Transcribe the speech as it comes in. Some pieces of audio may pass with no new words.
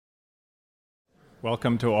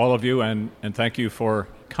Welcome to all of you, and thank you for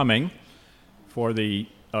coming for the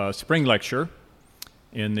spring lecture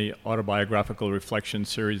in the Autobiographical Reflection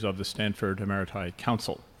series of the Stanford Emeriti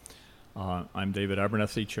Council. I'm David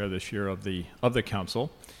Abernethy, chair this year of the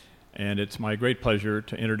council, and it's my great pleasure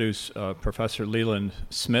to introduce Professor Leland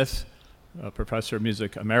Smith, Professor of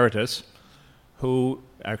Music Emeritus, who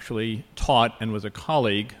actually taught and was a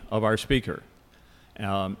colleague of our speaker.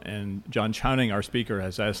 And John Chowning, our speaker,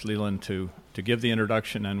 has asked Leland to give the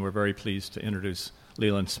introduction, and we're very pleased to introduce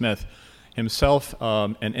Leland Smith. Himself,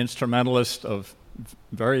 an instrumentalist of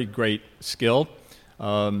very great skill,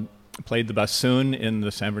 played the bassoon in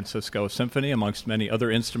the San Francisco Symphony, amongst many other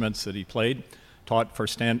instruments that he played. Taught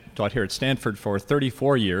here at Stanford for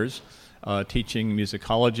 34 years, teaching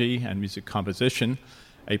musicology and music composition.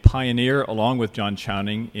 A pioneer, along with John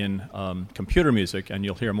Chowning, in computer music, and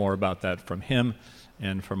you'll hear more about that from him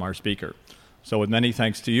and from our speaker. So with many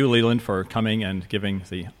thanks to you, Leland, for coming and giving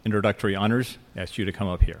the introductory honors, I ask you to come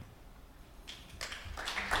up here.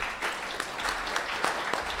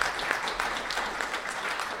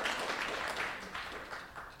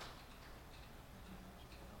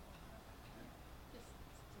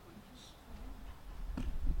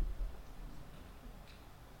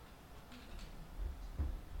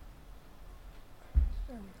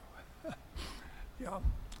 Yeah.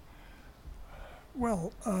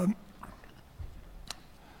 Well,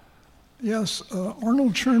 yes,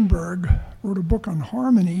 Arnold Schoenberg wrote a book on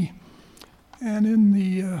harmony, and in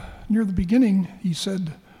the near the beginning, he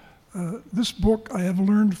said, "This book I have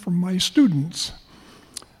learned from my students."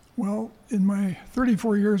 Well, in my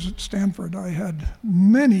 34 years at Stanford, I had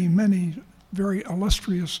many, many very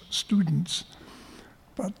illustrious students,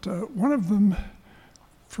 but one of them,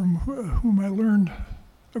 from whom I learned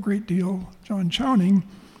a great deal, John Chowning,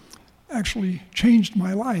 actually changed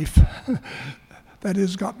my life. That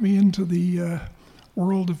is, got me into the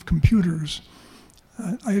world of computers.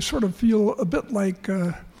 I sort of feel a bit like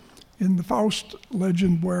in the Faust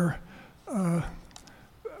legend where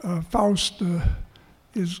Faust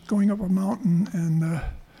is going up a mountain and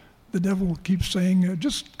the devil keeps saying,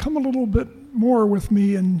 just come a little bit more with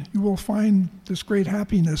me and you will find this great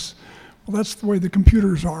happiness. Well, that's the way the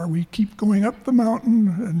computers are. We keep going up the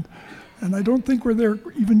mountain, and I don't think we're there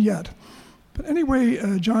even yet. But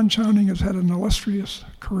anyway, John Chowning has had an illustrious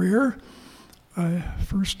career,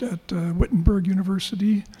 first at Wittenberg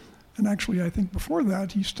University, and actually I think before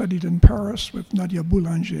that he studied in Paris with Nadia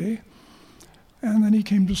Boulanger. And then he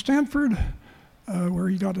came to Stanford, where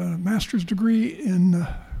he got a master's degree in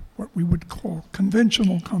what we would call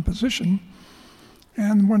conventional composition.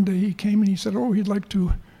 And one day he came and he said, he'd like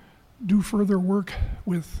to do further work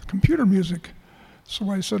with computer music. So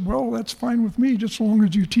I said, well, that's fine with me, just as long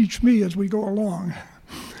as you teach me as we go along.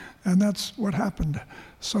 And that's what happened.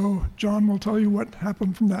 So John will tell you what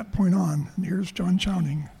happened from that point on. And here's John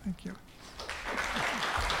Chowning. Thank you.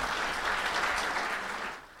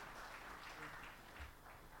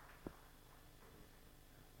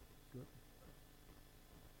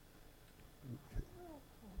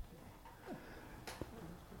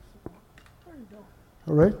 There you go.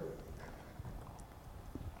 All right.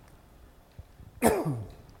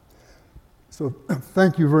 So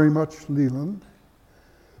thank you very much, Leland.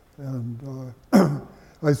 And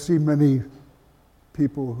I see many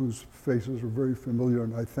people whose faces are very familiar,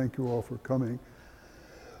 and I thank you all for coming.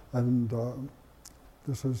 And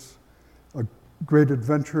this is a great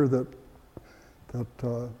adventure that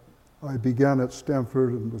I began at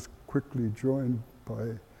Stanford and was quickly joined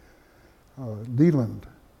by Leland.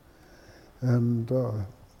 And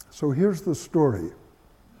so here's the story.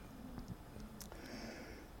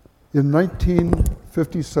 In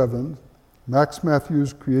 1957, Max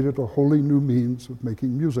Mathews created a wholly new means of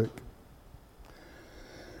making music.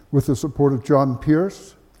 With the support of John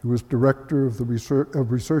Pierce, who was director of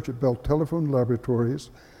research at Bell Telephone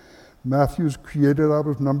Laboratories, Mathews created out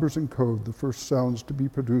of numbers and code the first sounds to be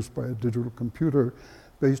produced by a digital computer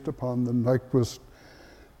based upon the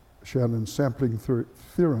Nyquist-Shannon sampling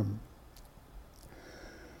theorem.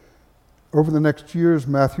 Over the next years,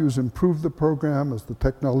 Mathews improved the program as the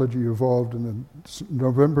technology evolved, and in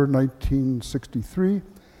November 1963,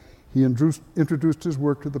 he introduced his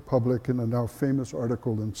work to the public in a now famous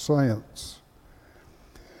article in Science.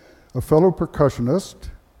 A fellow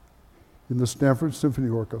percussionist in the Stanford Symphony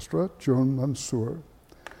Orchestra, Joan Mansour,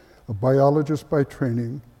 a biologist by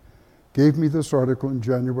training, gave me this article in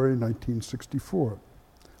January 1964.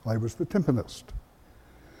 I was the timpanist.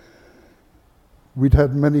 We'd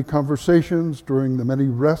had many conversations during the many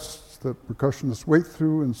rests that percussionists wait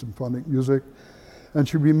through in symphonic music, and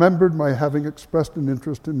she remembered my having expressed an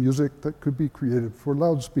interest in music that could be created for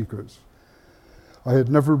loudspeakers. I had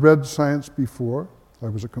never read science before. I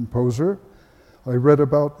was a composer. I read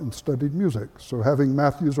about and studied music, so having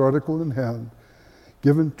Matthew's article in hand,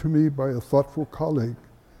 given to me by a thoughtful colleague,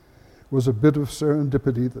 was a bit of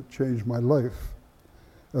serendipity that changed my life,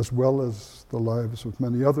 as well as the lives of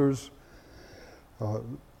many others,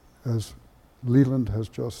 as Leland has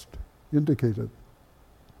just indicated.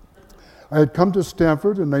 I had come to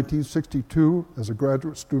Stanford in 1962 as a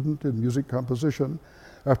graduate student in music composition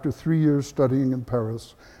after 3 years studying in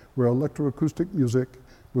Paris, where electroacoustic music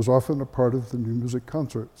was often a part of the new music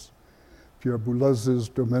concerts. Pierre Boulez's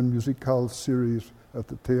Domaine Musical series at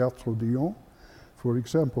the Théâtre Dion, for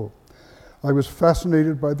example. I was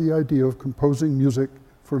fascinated by the idea of composing music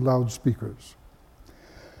for loudspeakers.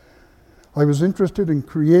 I was interested in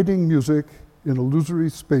creating music in illusory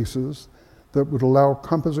spaces that would allow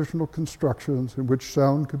compositional constructions in which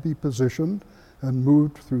sound could be positioned and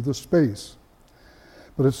moved through the space.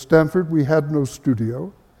 But at Stanford, we had no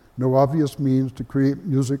studio, no obvious means to create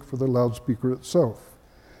music for the loudspeaker itself.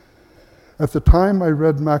 At the time I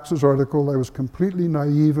read Max's article, I was completely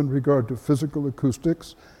naive in regard to physical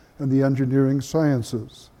acoustics and the engineering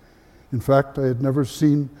sciences. In fact, I had never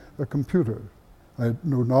seen a computer. I had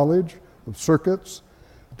no knowledge of circuits,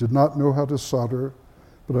 did not know how to solder,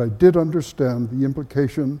 but I did understand the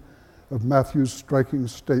implication of Matthew's striking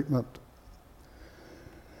statement.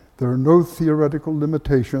 There are no theoretical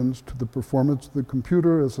limitations to the performance of the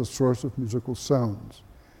computer as a source of musical sounds,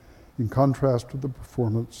 in contrast to the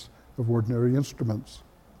performance of ordinary instruments.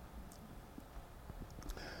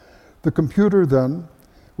 The computer, then,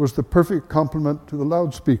 was the perfect complement to the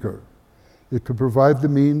loudspeaker. It could provide the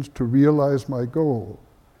means to realize my goal.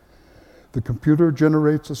 The computer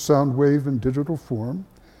generates a sound wave in digital form,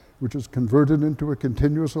 which is converted into a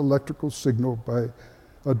continuous electrical signal by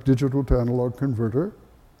a digital to analog converter.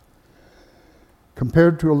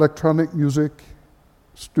 Compared to electronic music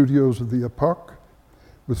studios of the epoch,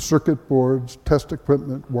 with circuit boards, test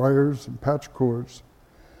equipment, wires, and patch cords,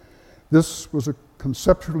 this was a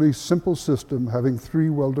conceptually simple system having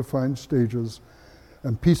 3 well-defined stages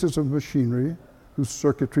and pieces of machinery whose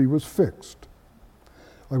circuitry was fixed.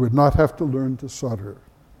 I would not have to learn to solder.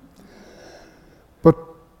 But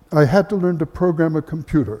I had to learn to program a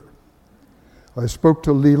computer. I spoke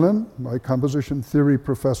to Leland, my composition theory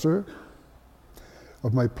professor,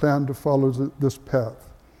 of my plan to follow this path.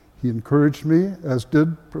 He encouraged me, as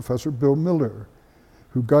did Professor Bill Miller,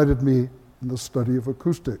 who guided me in the study of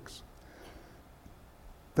acoustics.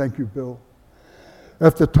 Thank you, Bill.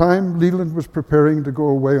 At the time, Leland was preparing to go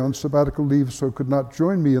away on sabbatical leave, so could not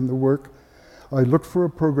join me in the work. I looked for a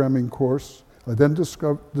programming course. I then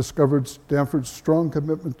discovered Stanford's strong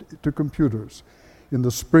commitment to computers. In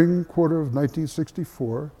the spring quarter of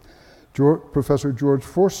 1964, Professor George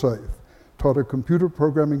Forsyth taught a computer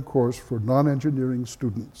programming course for non-engineering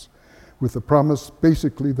students, with the promise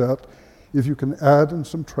basically that if you can add and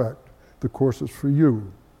subtract, the course is for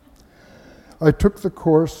you. I took the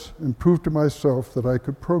course and proved to myself that I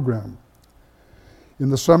could program. In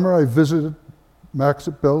the summer, I visited Max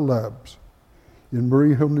at Bell Labs in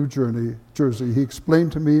Murray Hill, New Jersey. He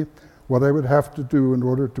explained to me what I would have to do in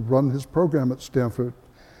order to run his program at Stanford,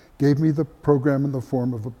 gave me the program in the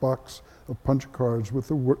form of a box of punch cards with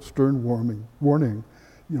the stern warning,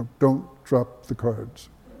 don't drop the cards.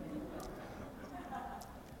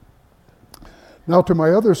 Now to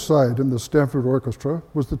my other side in the Stanford Orchestra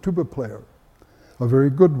was the tuba player, a very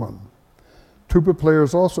good one. Tuba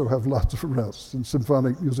players also have lots of rests in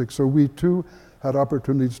symphonic music, so we too had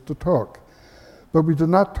opportunities to talk. But we did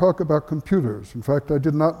not talk about computers. In fact, I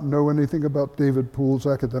did not know anything about David Poole's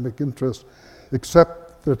academic interests,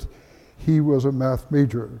 except that he was a math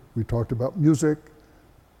major. We talked about music,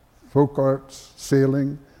 folk arts,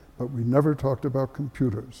 sailing, but we never talked about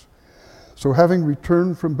computers. So having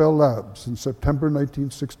returned from Bell Labs in September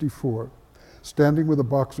 1964, standing with a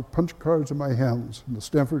box of punch cards in my hands in the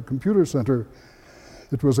Stanford Computer Center,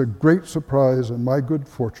 it was a great surprise and my good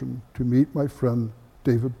fortune to meet my friend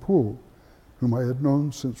David Poole, whom I had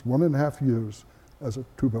known since 1.5 years as a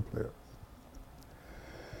tuba player.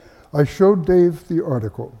 I showed Dave the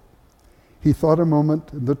article. He thought a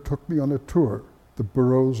moment and then took me on a tour, the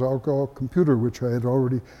Burroughs-Algol computer, which I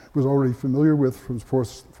was already familiar with from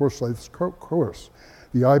Forsyth's course,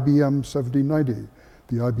 the IBM 7090,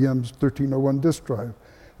 the IBM's 1301 disk drive,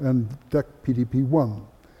 and DEC PDP-1.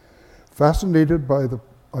 Fascinated by the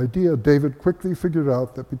idea, David quickly figured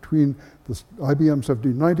out that between the IBM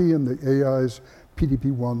 7090 and the AI's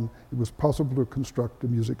PDP-1, it was possible to construct a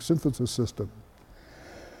music synthesis system.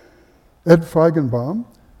 Ed Feigenbaum,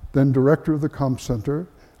 then director of the Comp Center,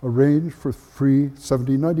 arranged for free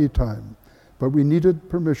 7090 time, but we needed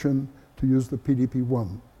permission to use the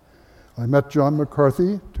PDP-1. I met John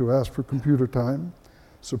McCarthy to ask for computer time.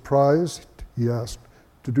 Surprised, he asked,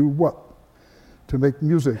 to do what? To make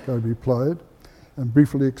music, I replied, and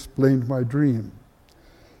briefly explained my dream.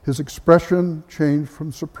 His expression changed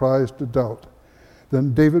from surprise to doubt.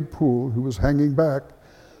 Then David Poole, who was hanging back,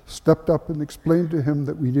 stepped up and explained to him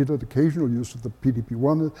that we needed occasional use of the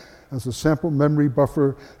PDP-1 as a sample memory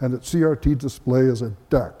buffer and its CRT display as a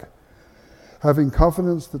DAC. Having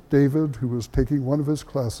confidence that David, who was taking one of his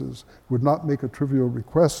classes, would not make a trivial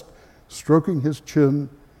request, stroking his chin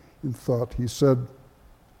in thought, he said,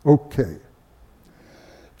 "Okay."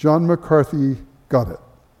 John McCarthy got it.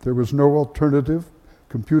 There was no alternative.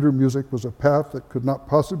 Computer music was a path that could not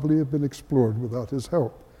possibly have been explored without his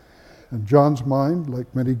help. And John's mind,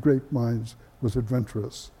 like many great minds, was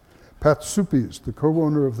adventurous. Pat Suppies, the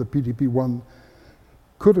co-owner of the PDP-1,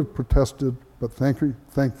 could have protested, but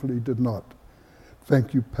thankfully did not.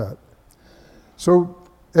 Thank you, Pat. So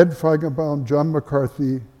Ed Feigenbaum, John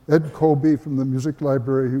McCarthy, Ed Colby from the music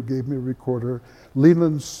library who gave me a recorder,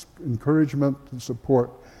 Leland's encouragement and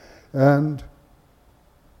support, and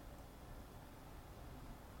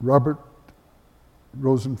Robert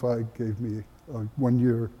Rosenzweig gave me a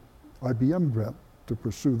one-year IBM grant to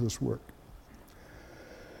pursue this work.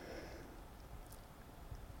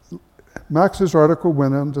 Max's article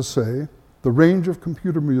went on to say, the range of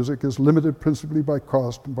computer music is limited principally by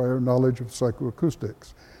cost and by our knowledge of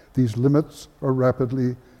psychoacoustics. These limits are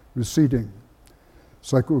rapidly receding.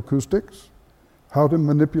 Psychoacoustics, how to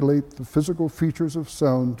manipulate the physical features of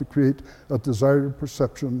sound to create a desired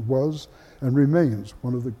perception, was and remains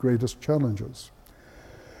one of the greatest challenges.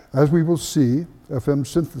 As we will see, FM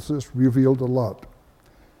synthesis revealed a lot.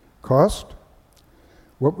 Cost?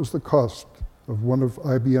 What was the cost of one of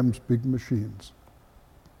IBM's big machines?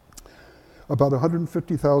 About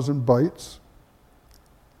 150,000 bytes,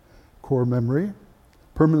 core memory,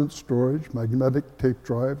 permanent storage, magnetic tape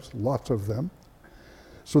drives, lots of them.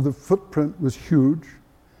 So the footprint was huge.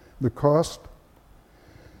 The cost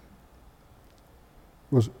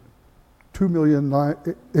was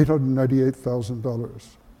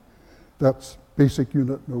 $2,898,000. That's basic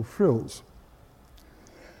unit, no frills.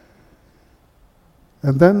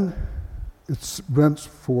 And then it's rents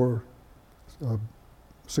for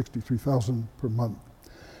 $63,000 per month.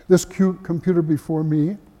 This computer before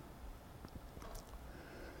me,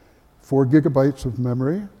 4 gigabytes of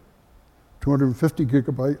memory, 250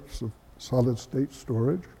 gigabytes of solid state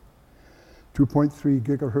storage, 2.3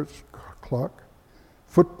 gigahertz clock,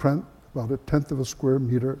 footprint about 1/10 of a square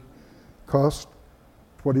meter, cost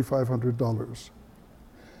 $2,500.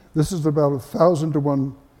 This is about 1,000 to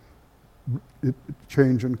 1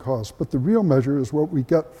 change in cost, but the real measure is what we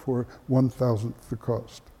get for 1,000th the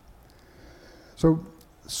cost. So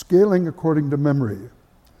scaling according to memory,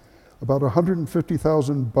 about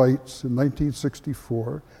 150,000 bytes in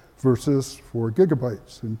 1964 versus 4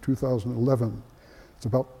 gigabytes in 2011. It's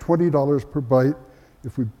about $20 per byte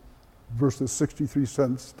if we versus 63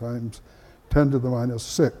 cents times 10 to the minus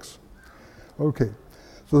 6. Okay,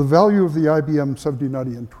 so the value of the IBM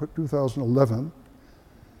 7090 in 2011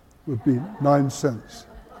 would be 9 cents.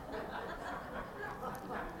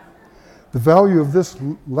 The value of this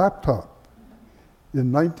laptop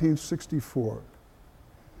in 1964,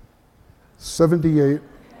 $78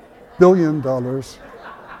 billion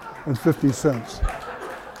and 50 cents.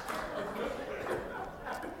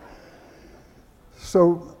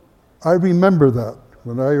 So I remember that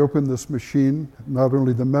when I opened this machine, not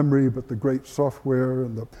only the memory, but the great software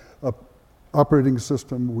and the operating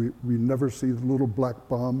system. We never see the little black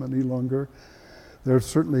bomb any longer. There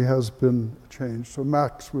certainly has been a change. So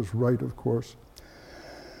Max was right, of course.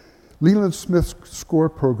 Leland Smith's score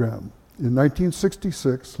program. In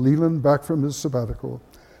 1966, Leland, back from his sabbatical,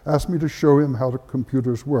 asked me to show him how the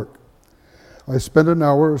computers work. I spent an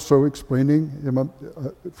hour or so explaining him a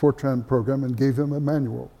Fortran program and gave him a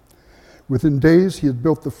manual. Within days, he had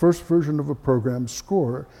built the first version of a program,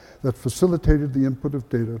 Score, that facilitated the input of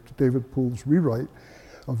data to David Poole's rewrite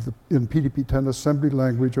in PDP-10 assembly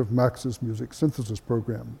language of Max's music synthesis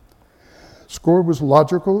program. Score was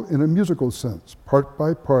logical in a musical sense, part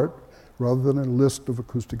by part, rather than a list of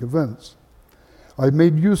acoustic events. I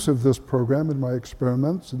made use of this program in my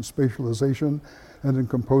experiments in spatialization and in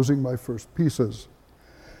composing my first pieces.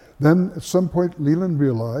 Then, at some point, Leland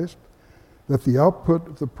realized that the output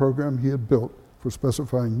of the program he had built for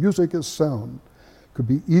specifying music as sound could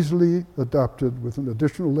be easily adapted with an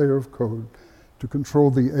additional layer of code to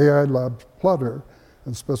control the AI Labs plotter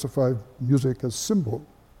and specify music as symbol.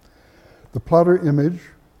 The plotter image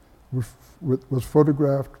was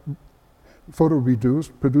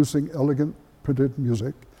photo-reduced, producing elegant printed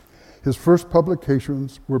music. His first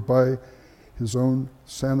publications were by his own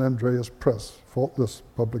San Andreas Press, Faultless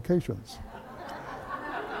Publications.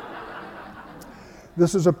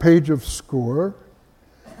 This is a page of score,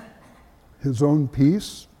 his own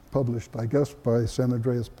piece, published, I guess, by San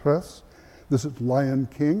Andreas Press. This is Lion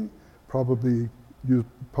King, probably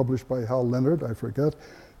published by Hal Leonard, I forget.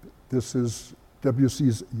 This is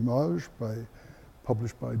Debussy's Image,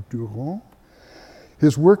 published by Durand.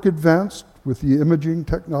 His work advanced with the imaging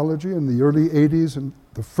technology in the early 80s, and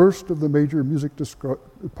the first of the major music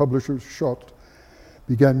publishers, Schott,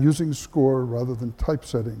 began using score rather than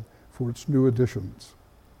typesetting for its new editions.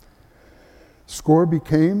 Score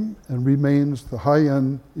became and remains the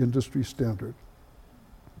high-end industry standard.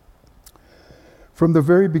 From the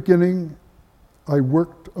very beginning, I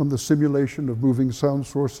worked on the simulation of moving sound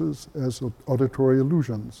sources as auditory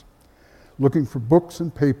illusions, looking for books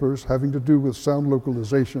and papers having to do with sound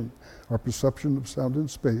localization, our perception of sound in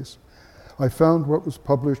space. I found what was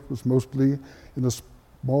published was mostly in a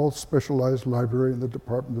small specialized library in the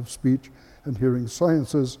Department of Speech and Hearing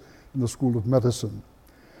Sciences in the School of Medicine,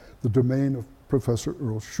 the domain of Professor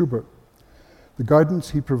Earl Schubert. The guidance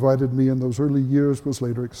he provided me in those early years was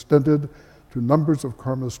later extended to numbers of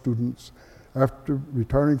Karma students. After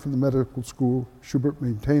retiring from the medical school, Schubert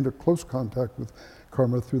maintained a close contact with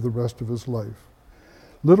Karma through the rest of his life.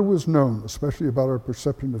 Little was known, especially about our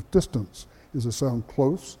perception of distance. Is a sound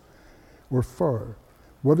close or far?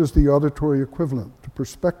 What is the auditory equivalent to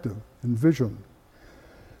perspective and vision?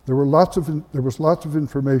 There was lots of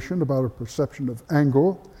information about our perception of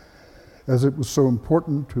angle, as it was so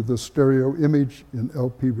important to the stereo image in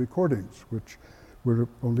LP recordings, which were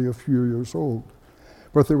only a few years old.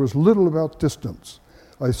 But there was little about distance.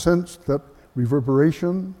 I sensed that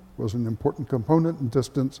reverberation was an important component in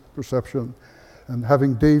distance perception, and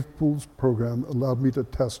having Dave Poole's program allowed me to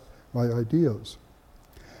test my ideas.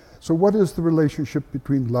 So what is the relationship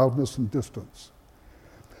between loudness and distance?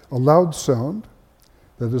 A loud sound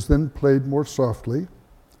that is then played more softly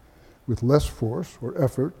with less force or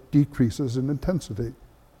effort decreases in intensity.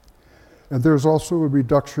 And there's also a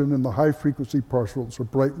reduction in the high frequency partials or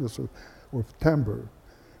brightness or timbre,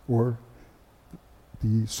 or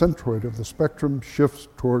the centroid of the spectrum shifts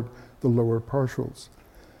toward the lower partials.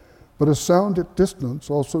 But a sound at distance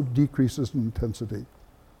also decreases in intensity.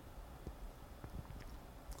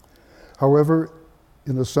 However,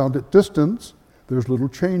 in a sound at distance, there's little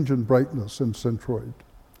change in brightness and centroid.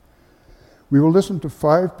 We will listen to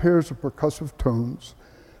 5 pairs of percussive tones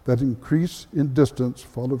that increase in distance,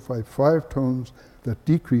 followed by 5 tones that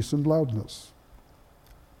decrease in loudness.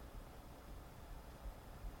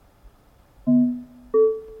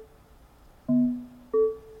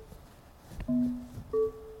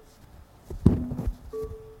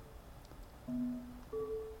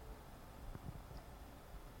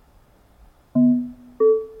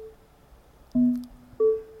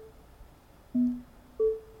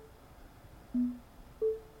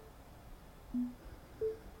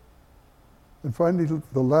 And finally,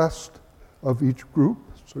 the last of each group,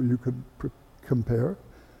 so you can compare.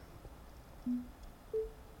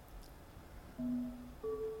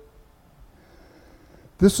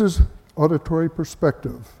 This is auditory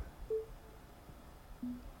perspective.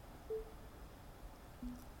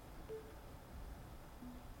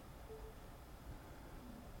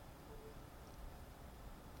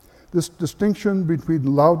 This distinction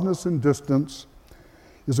between loudness and distance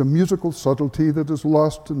is a musical subtlety that is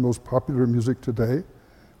lost in most popular music today,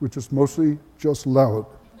 which is mostly just loud.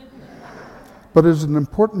 But is an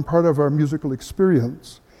important part of our musical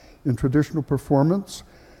experience in traditional performance,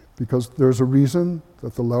 because there's a reason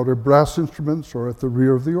that the louder brass instruments are at the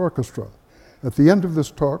rear of the orchestra. At the end of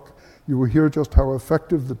this talk, you will hear just how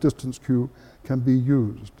effective the distance cue can be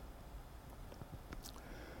used.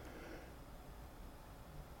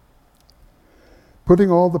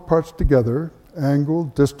 Putting all the parts together, angle,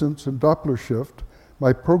 distance, and Doppler shift,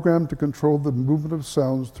 my program to control the movement of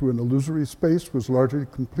sounds through an illusory space was largely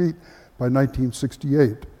complete by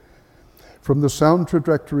 1968. From the sound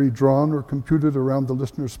trajectory drawn or computed around the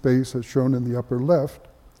listener space as shown in the upper left,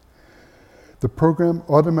 the program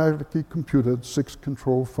automatically computed 6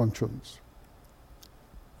 control functions.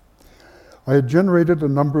 I had generated a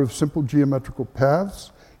number of simple geometrical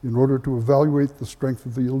paths in order to evaluate the strength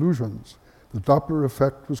of the illusions. The Doppler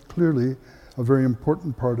effect was clearly a very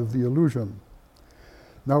important part of the illusion.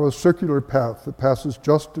 Now a circular path that passes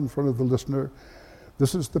just in front of the listener.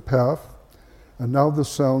 This is the path, and now the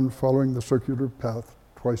sound following the circular path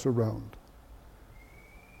twice around.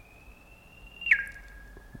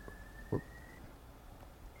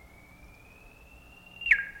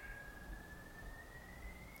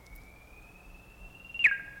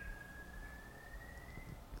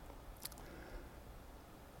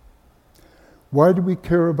 Why do we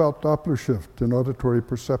care about Doppler shift in auditory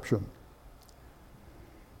perception?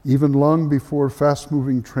 Even long before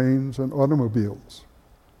fast-moving trains and automobiles.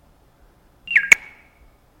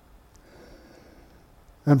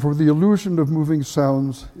 And for the illusion of moving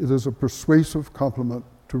sounds, it is a persuasive complement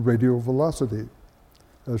to radio velocity,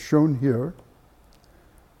 as shown here.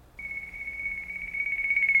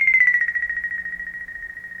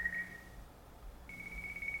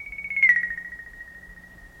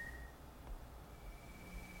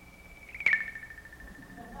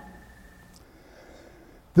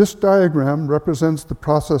 This diagram represents the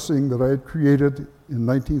processing that I had created in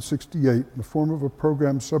 1968 in the form of a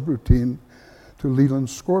program subroutine to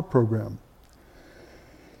Leland's score program.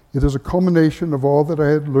 It is a culmination of all that I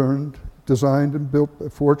had learned, designed and built a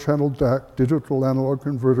 4-channel DAC, digital analog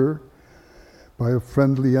converter, by a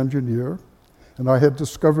friendly engineer, and I had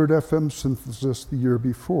discovered FM synthesis the year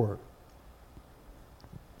before.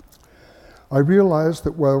 I realized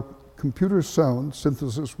that while computer sound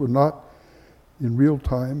synthesis were not in real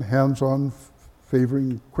time, hands-on,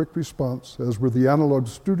 favoring quick response, as were the analog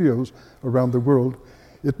studios around the world,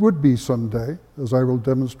 it would be someday, as I will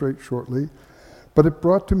demonstrate shortly, but it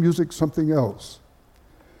brought to music something else.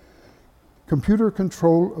 Computer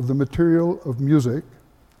control of the material of music,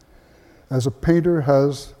 as a painter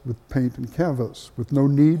has with paint and canvas, with no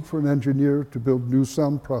need for an engineer to build new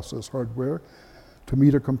sound process hardware to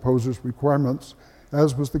meet a composer's requirements,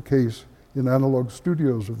 as was the case in analog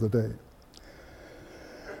studios of the day.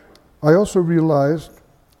 I also realized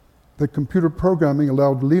that computer programming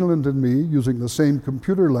allowed Leland and me, using the same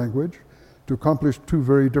computer language, to accomplish two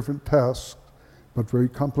very different tasks, but very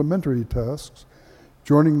complementary tasks,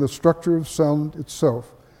 joining the structure of sound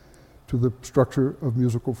itself to the structure of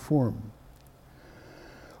musical form.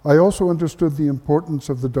 I also understood the importance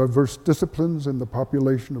of the diverse disciplines in the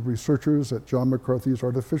population of researchers at John McCarthy's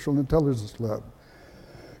Artificial Intelligence Lab.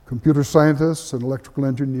 Computer scientists and electrical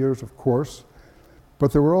engineers, of course,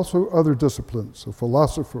 but there were also other disciplines, a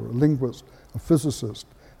philosopher, a linguist, a physicist,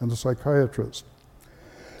 and a psychiatrist.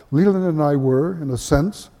 Leland and I were, in a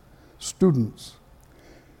sense, students.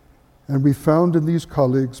 And we found in these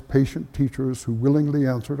colleagues patient teachers who willingly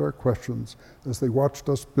answered our questions as they watched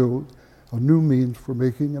us build a new means for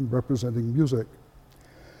making and representing music.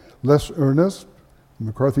 Les Ernest,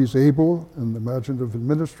 McCarthy's able and imaginative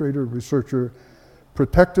administrator, researcher,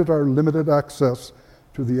 protected our limited access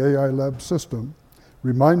to the AI lab system,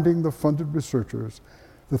 reminding the funded researchers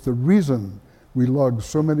that the reason we logged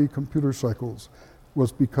so many computer cycles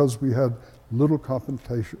was because we had little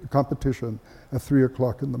competition at 3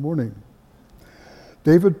 o'clock in the morning.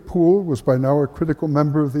 David Poole was by now a critical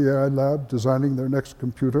member of the AI lab, designing their next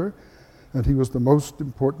computer, and he was the most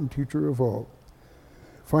important teacher of all.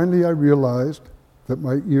 Finally, I realized that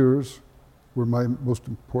my ears were my most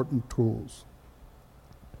important tools.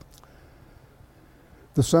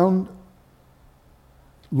 The sound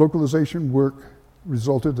localization work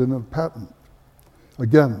resulted in a patent,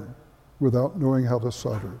 again, without knowing how to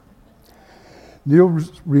solder. Neil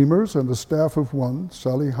Reimers and a staff of one,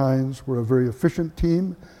 Sally Hines, were a very efficient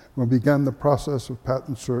team when we began the process of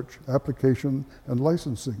patent search, application, and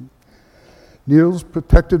licensing. Niels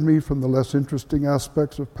protected me from the less interesting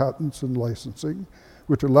aspects of patents and licensing,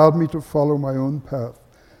 which allowed me to follow my own path,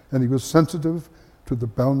 and he was sensitive to the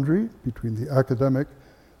boundary between the academic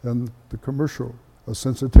and the commercial, a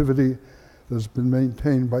sensitivity that has been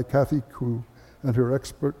maintained by Kathy Koo and her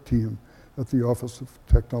expert team at the Office of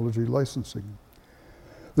Technology Licensing.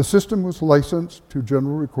 The system was licensed to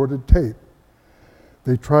General Recorded Tape.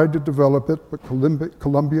 They tried to develop it, but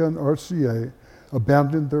Columbia and RCA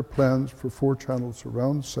abandoned their plans for 4-channel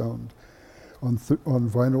surround sound on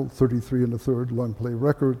vinyl 33 1/3 long play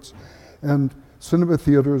records, and cinema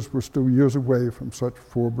theaters were still years away from such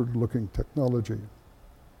forward-looking technology.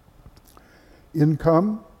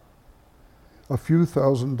 Income, a few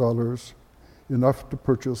 $1,000s, enough to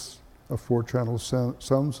purchase a 4-channel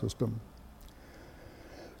sound system.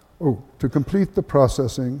 Oh, to complete the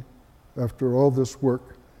processing, after all this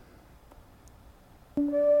work,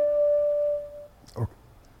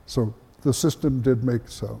 so the system did make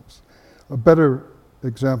sounds. A better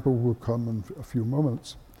example will come in a few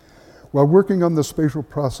moments. While working on the spatial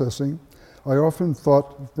processing, I often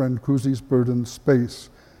thought of Brancusi's bird in space,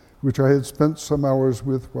 which I had spent some hours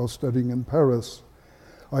with while studying in Paris.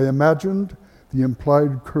 I imagined the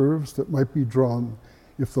implied curves that might be drawn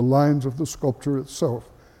if the lines of the sculpture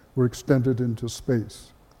itself were extended into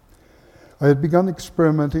space. I had begun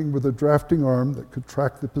experimenting with a drafting arm that could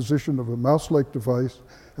track the position of a mouse-like device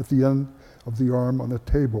at the end of the arm on a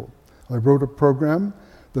table. I wrote a program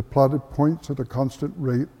that plotted points at a constant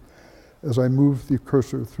rate as I moved the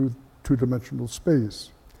cursor through two-dimensional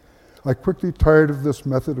space. I quickly tired of this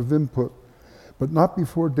method of input, but not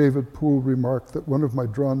before David Poole remarked that one of my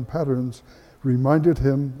drawn patterns reminded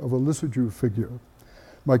him of a Lissajous figure.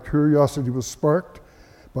 My curiosity was sparked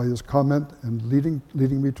by his comment and leading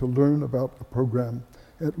me to learn about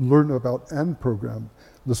and program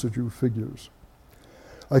Lissajous figures.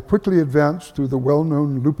 I quickly advanced through the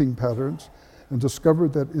well-known looping patterns and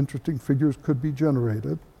discovered that interesting figures could be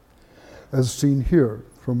generated, as seen here,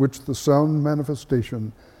 from which the sound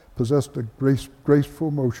manifestation possessed a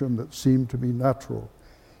graceful motion that seemed to me natural,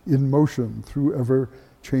 in motion through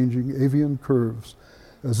ever-changing avian curves,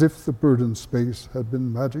 as if the burden space had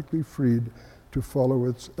been magically freed to follow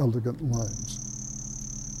its elegant lines.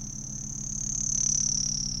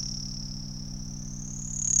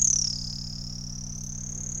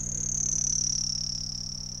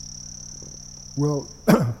 Well,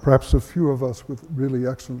 perhaps a few of us with really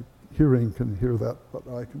excellent hearing can hear that, but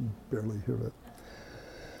I can barely hear it.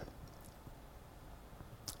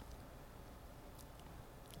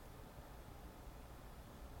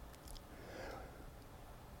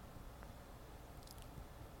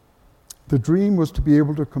 The dream was to be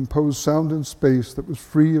able to compose sound in space that was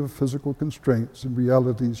free of physical constraints and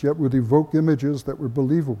realities, yet would evoke images that were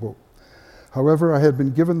believable. However, had I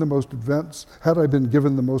been given the most advanced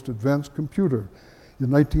computer in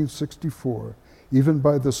 1964, even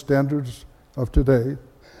by the standards of today,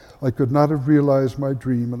 I could not have realized my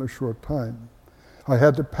dream in a short time. I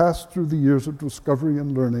had to pass through the years of discovery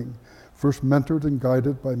and learning, first mentored and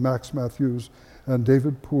guided by Max Matthews and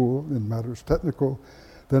David Poole in matters technical,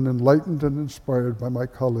 then enlightened and inspired by my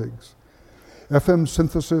colleagues. FM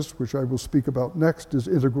synthesis, which I will speak about next, is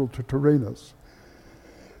integral to Turanis.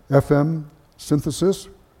 FM synthesis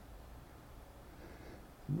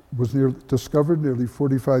was discovered nearly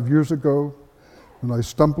 45 years ago when I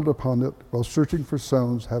stumbled upon it while searching for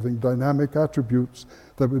sounds having dynamic attributes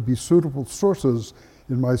that would be suitable sources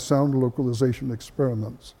in my sound localization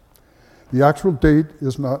experiments. The actual date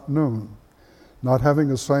is not known. Not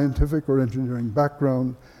having a scientific or engineering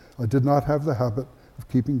background, I did not have the habit of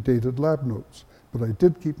keeping dated lab notes, but I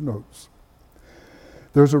did keep notes.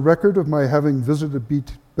 There's a record of my having visited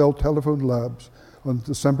Bell Telephone Labs on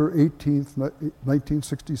December 18th,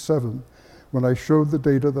 1967, when I showed the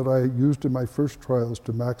data that I used in my first trials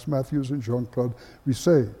to Max Matthews and Jean-Claude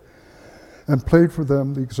Risset, and played for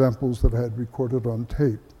them the examples that I had recorded on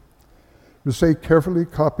tape. Risset carefully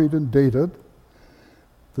copied and dated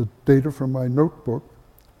the data from my notebook.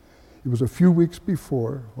 It was a few weeks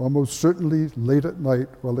before, almost certainly late at night,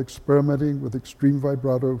 while experimenting with extreme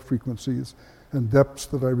vibrato frequencies and depths,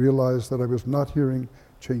 that I realized that I was not hearing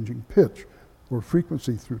changing pitch or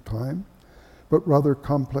frequency through time, but rather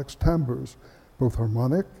complex timbres, both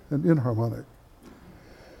harmonic and inharmonic.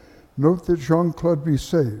 Note that Jean-Claude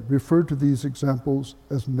Risset referred to these examples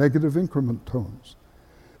as negative increment tones.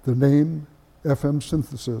 The name FM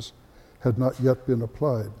synthesis had not yet been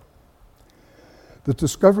applied. The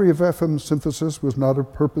discovery of FM synthesis was not a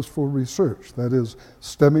purposeful research, that is,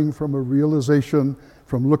 stemming from a realization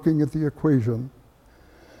from looking at the equation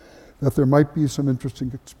that there might be some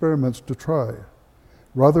interesting experiments to try.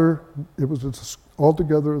 Rather, it was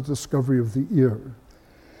altogether a discovery of the ear.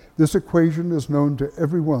 This equation is known to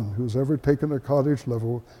everyone who's ever taken a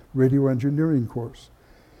college-level radio engineering course.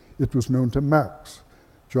 It was known to Max,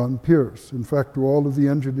 John Pierce, in fact, to all of the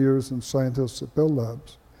engineers and scientists at Bell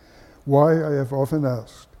Labs. Why, I have often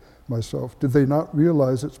asked myself, did they not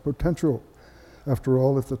realize its potential? After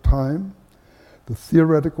all, at the time, the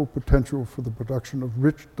theoretical potential for the production of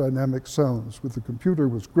rich dynamic sounds with the computer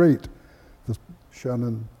was great, the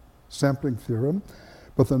Shannon sampling theorem,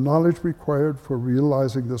 but the knowledge required for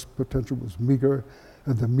realizing this potential was meager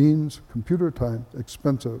and the means, computer time,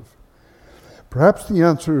 expensive. Perhaps the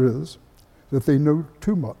answer is that they know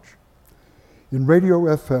too much. In radio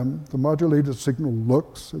FM, the modulated signal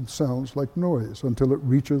looks and sounds like noise until it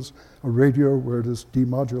reaches a radio where it is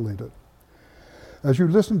demodulated. As you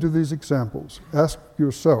listen to these examples, ask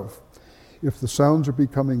yourself if the sounds are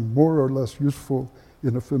becoming more or less useful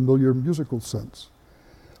in a familiar musical sense.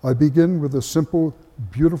 I begin with a simple,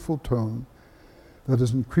 beautiful tone that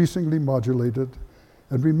is increasingly modulated.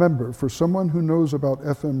 And remember, for someone who knows about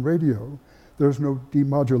FM radio, there's no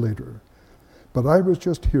demodulator. But I was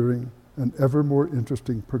just hearing an ever more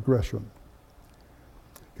interesting progression.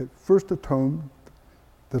 Okay, first a tone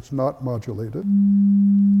that's not modulated.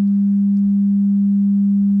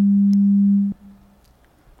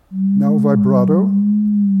 Now vibrato.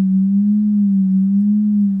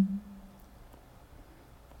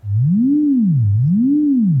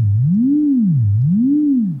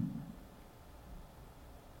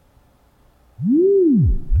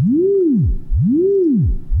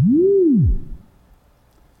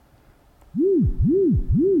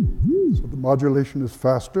 modulation is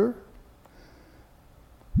faster.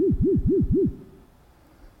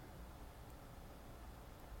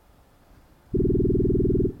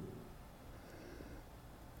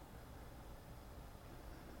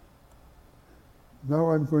 Now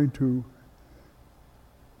I'm going to,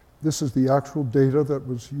 this is the actual data that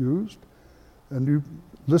was used, and you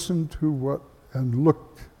listen to what, and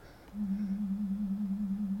look.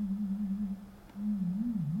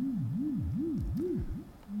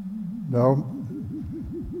 Now,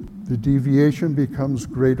 the deviation becomes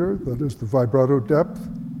greater, that is the vibrato depth.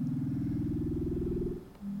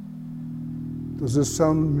 Does this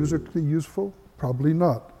sound musically useful? Probably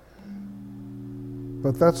not.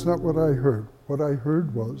 But that's not what I heard. What I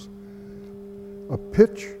heard was a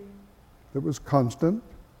pitch that was constant,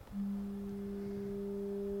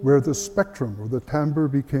 where the spectrum or the timbre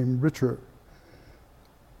became richer.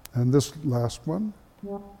 And this last one,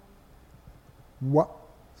 what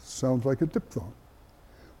sounds like a diphthong.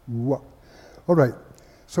 What? All right.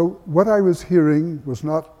 So what I was hearing was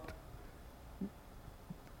not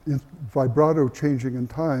vibrato changing in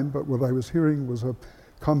time, but what I was hearing was a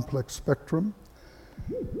complex spectrum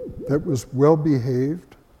that was well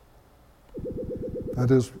behaved, that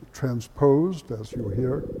is transposed, as you'll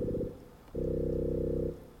hear.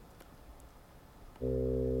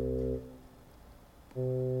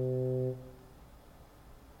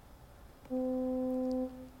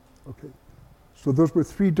 Okay, so those were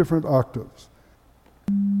 3 different octaves.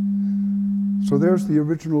 So there's the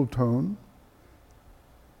original tone.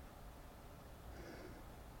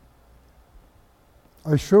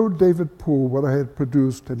 I showed David Poole what I had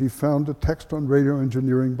produced, and he found a text on radio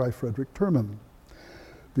engineering by Frederick Terman.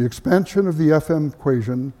 The expansion of the FM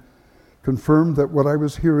equation confirmed that what I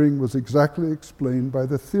was hearing was exactly explained by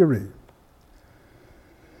the theory.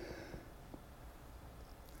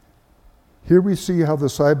 Here we see how the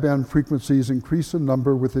sideband frequencies increase in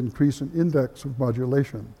number with increase in index of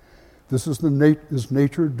modulation. This is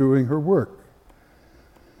nature doing her work.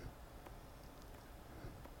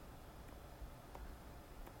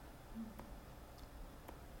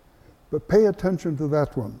 But pay attention to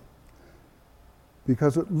that one,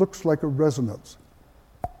 because it looks like a resonance,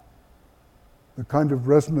 the kind of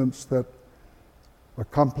resonance that a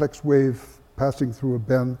complex wave passing through a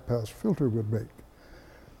bandpass filter would make,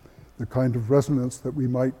 the kind of resonance that we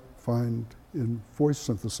might find in voice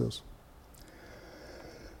synthesis.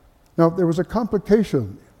 Now, there was a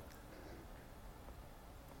complication.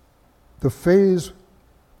 The phase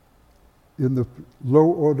in the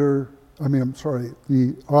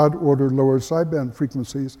the odd order lower sideband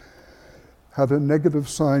frequencies had a negative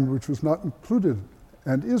sign which was not included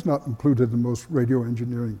and is not included in most radio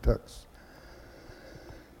engineering texts.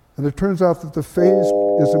 And it turns out that the phase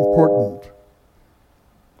is important.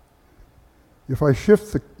 If I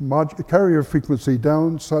shift the carrier frequency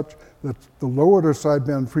down such that the low order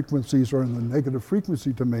sideband frequencies are in the negative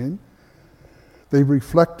frequency domain, they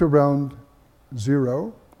reflect around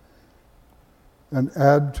 0 and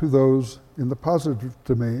add to those in the positive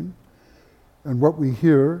domain. And what we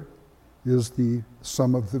hear is the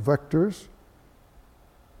sum of the vectors.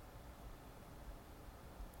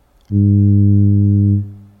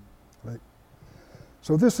 Right.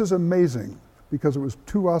 So this is amazing because it was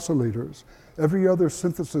 2 oscillators. Every other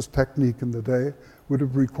synthesis technique in the day would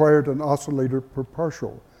have required an oscillator per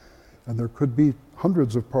partial, and there could be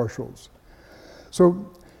hundreds of partials.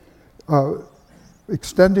 So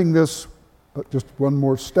extending this just one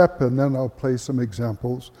more step, and then I'll play some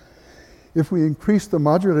examples. If we increase the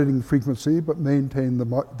modulating frequency but maintain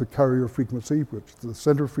the carrier frequency, which is the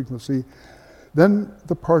center frequency, then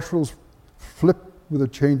the partials flip with a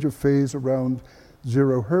change of phase around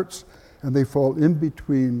 0 hertz, and they fall in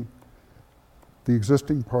between the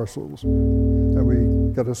existing partials, and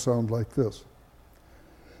we get a sound like this.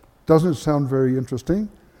 Doesn't sound very interesting.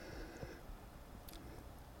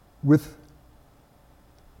 With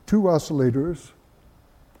 2 oscillators,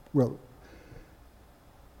 well,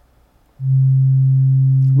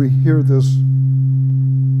 we hear this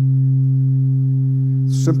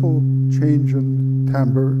simple change in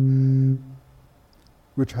timbre,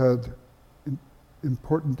 which had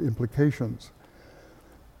important implications.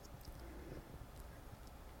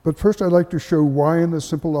 But first I'd like to show why in a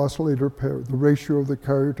simple oscillator pair, the ratio of the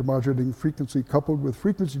carrier to modulating frequency coupled with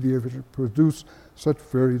frequency deviation produce such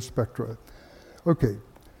varied spectra. Okay,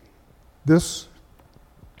 this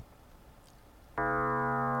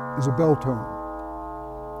is a bell tone.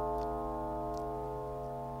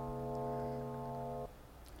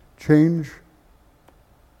 Change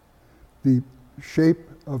the shape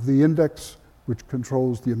of the index, which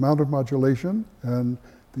controls the amount of modulation and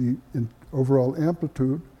the overall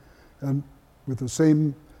amplitude, and with the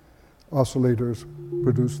same oscillators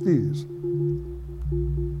produce these.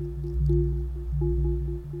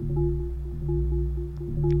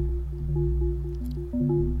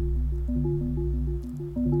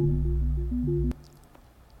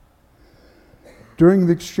 During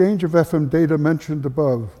the exchange of FM data mentioned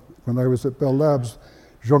above, when I was at Bell Labs,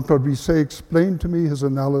 Jean-Claude Risset explained to me his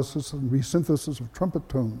analysis and resynthesis of trumpet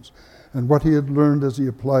tones and what he had learned as he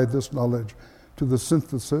applied this knowledge to the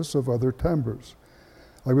synthesis of other timbres.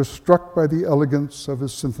 I was struck by the elegance of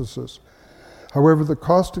his synthesis. However, the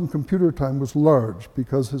cost in computer time was large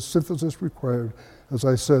because his synthesis required, as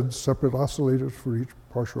I said, separate oscillators for each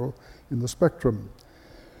partial in the spectrum.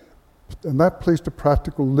 And that placed a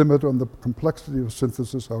practical limit on the complexity of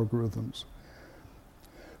synthesis algorithms.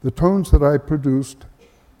 The tones that I produced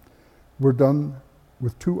were done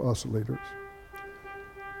with 2 oscillators.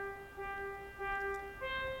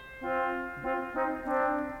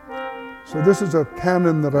 So this is a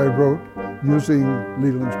canon that I wrote using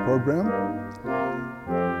Leland's program,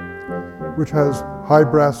 which has high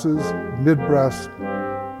brasses, mid brass,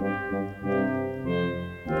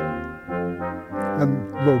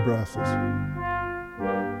 and low brasses.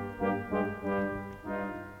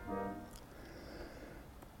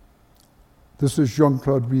 This is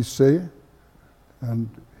Jean-Claude Risset and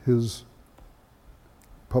his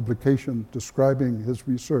publication describing his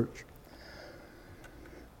research.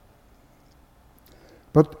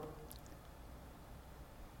 But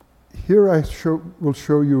here I will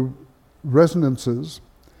show you resonances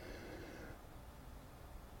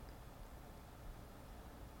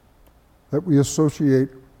that we associate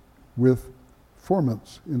with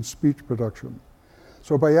formants in speech production.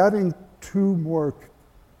 So by adding 2 more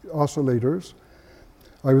oscillators,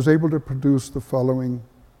 I was able to produce the following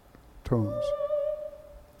tones.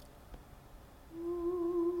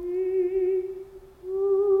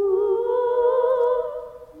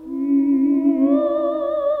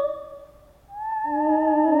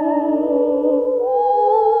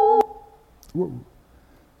 Whoa,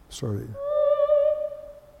 sorry.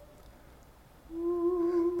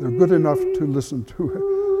 They're good enough to listen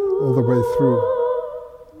to all the way through.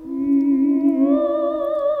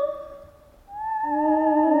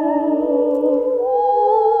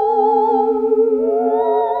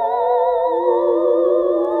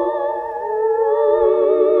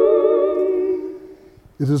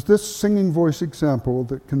 It is this singing voice example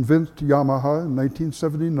that convinced Yamaha in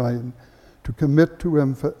 1979 to commit to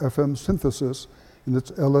FM synthesis in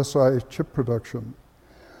its LSI chip production.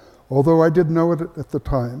 Although I didn't know it at the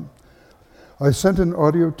time, I sent an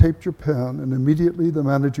audio tape Japan, and immediately the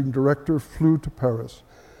managing director flew to Paris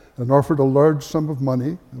and offered a large sum of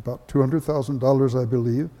money, about $200,000 I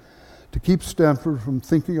believe, to keep Stanford from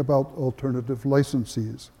thinking about alternative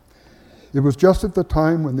licensees. It was just at the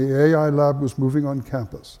time when the AI lab was moving on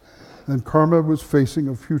campus, and Karma was facing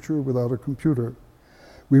a future without a computer.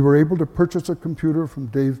 We were able to purchase a computer from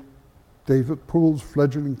David Poole's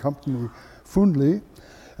fledgling company, Fundli,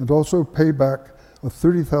 and also pay back a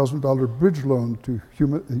 $30,000 bridge loan to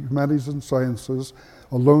Humanities and Sciences,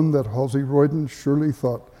 a loan that Halsey Royden surely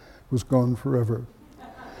thought was gone forever.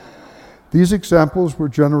 These examples were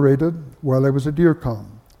generated while I was at DIRCOM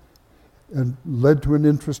and led to an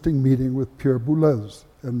interesting meeting with Pierre Boulez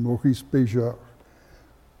and Maurice Béjart,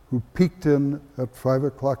 who peeked in at 5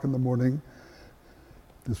 o'clock in the morning.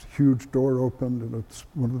 This huge door opened, and it's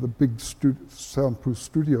one of the big soundproof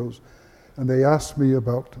studios, and they asked me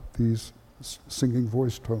about these singing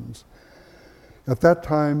voice tones. At that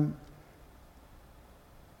time,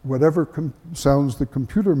 whatever sounds the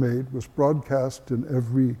computer made was broadcast in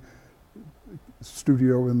every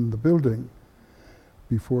studio in the building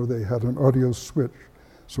before they had an audio switch.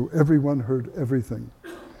 So everyone heard everything.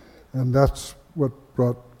 And that's what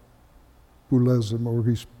brought Boulez and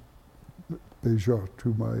Maurice Béjart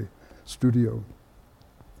to my studio.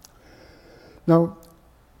 Now,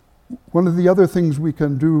 one of the other things we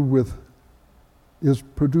can do is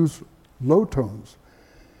produce low tones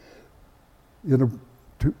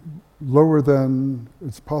lower than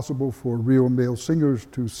it's possible for real male singers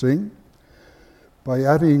to sing by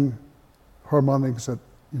adding harmonics at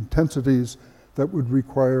intensities that would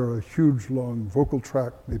require a huge long vocal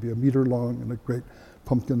tract, maybe 1 meter long, and a great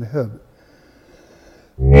pumpkin head.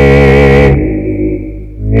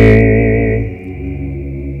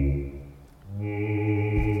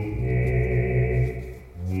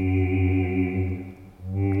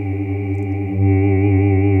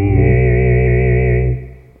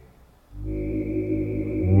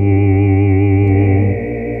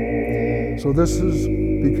 So this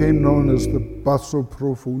became known as the basso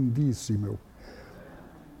profundissimo.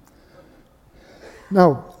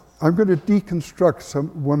 Now, I'm going to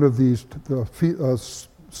deconstruct one of these,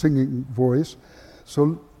 singing voice,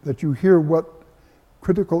 so that you hear what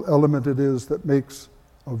critical element it is that makes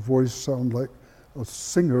a voice sound like a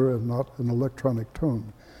singer and not an electronic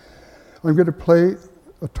tone. I'm going to play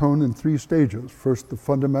a tone in 3 stages. First, the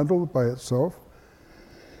fundamental by itself,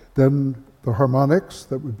 then the harmonics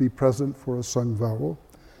that would be present for a sung vowel,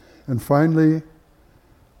 and finally,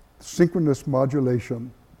 synchronous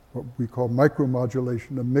modulation, what we call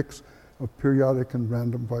micromodulation, a mix of periodic and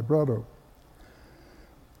random vibrato.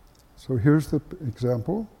 So here's the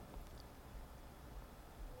example.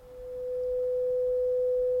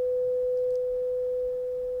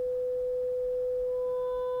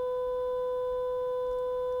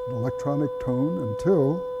 An electronic tone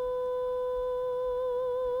until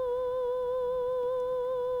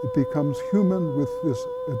it becomes human with this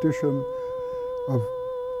addition of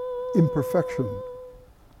imperfection.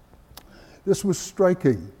 This was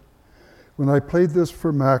striking. When I played this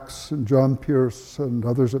for Max and John Pierce and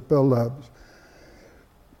others at Bell Labs,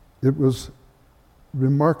 it was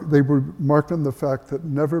they were marked on the fact that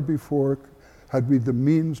never before had we the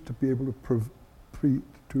means to be able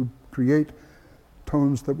to create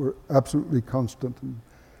tones that were absolutely constant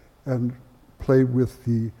and play with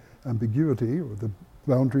the ambiguity or the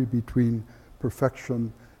boundary between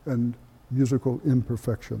perfection and musical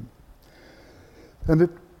imperfection. And it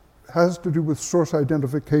has to do with source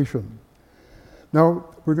identification. Now,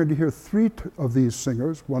 we're going to hear 3 of these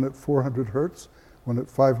singers, one at 400 hertz, one at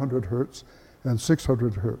 500 hertz, and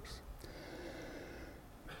 600 hertz.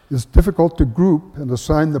 It's difficult to group and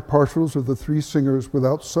assign the partials of the 3 singers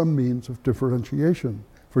without some means of differentiation,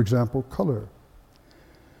 for example, color.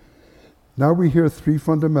 Now we hear 3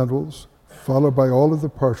 fundamentals, followed by all of the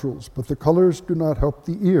partials, but the colors do not help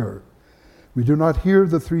the ear. We do not hear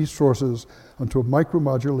the 3 sources until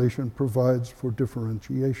micromodulation provides for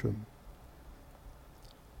differentiation.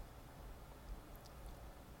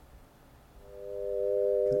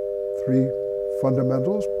 Okay. 3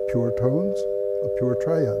 fundamentals, pure tones, a pure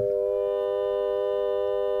triad.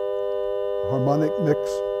 Harmonic mix,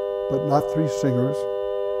 but not 3 singers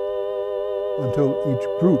until each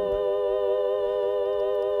group.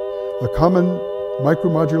 A common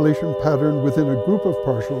micromodulation pattern within a group of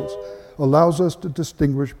partials allows us to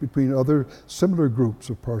distinguish between other similar groups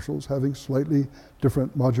of partials having slightly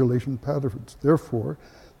different modulation patterns, therefore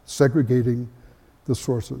segregating the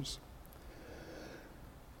sources.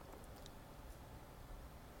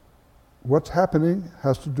 What's happening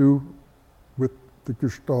has to do with the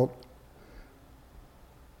Gestalt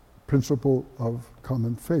principle of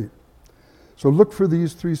common fate. So look for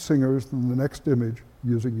these 3 singers in the next image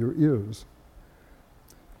using your ears.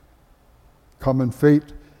 Common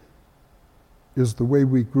fate is the way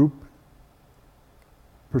we group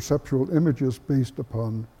perceptual images based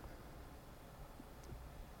upon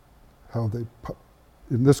how they,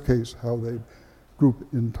 in this case, how they group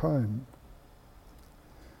in time.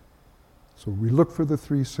 So we look for the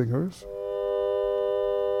 3 singers.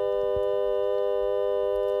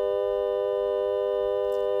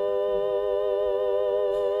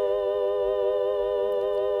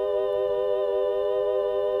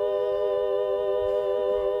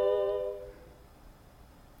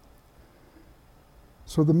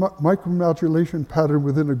 So the micromodulation pattern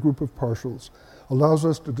within a group of partials allows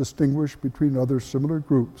us to distinguish between other similar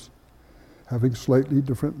groups having slightly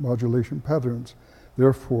different modulation patterns,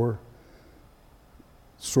 therefore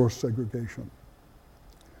source segregation.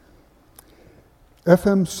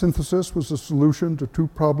 FM synthesis was a solution to 2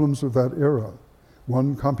 problems of that era,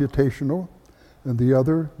 one computational and the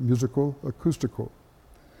other musical acoustical.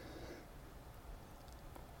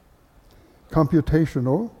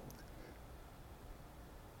 Computational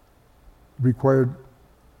required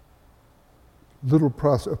little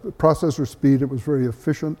processor speed. It was very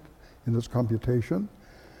efficient in its computation.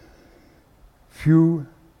 Few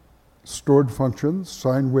stored functions,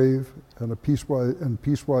 sine wave and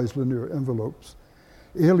piecewise linear envelopes.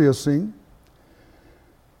 Aliasing,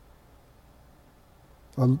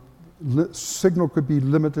 a signal could be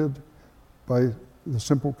limited by the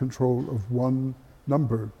simple control of one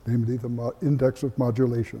number, namely the index of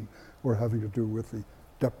modulation, or having to do with the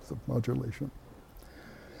depth of modulation.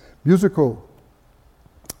 Musical,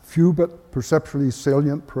 few but perceptually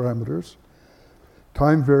salient parameters,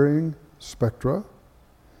 time-varying spectra,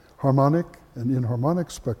 harmonic and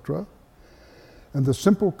inharmonic spectra, and the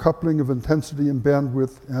simple coupling of intensity and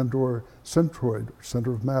bandwidth and/or centroid, or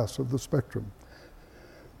center of mass of the spectrum.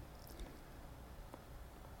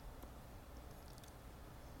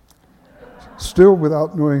 Still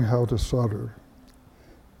without knowing how to solder.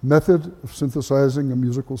 Method of synthesizing a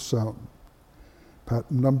musical sound.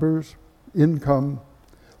 patent numbers, income,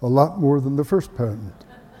 a lot more than the first patent.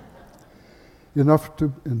 Enough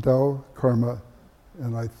to endow karma,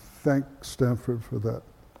 and I thank Stanford for that.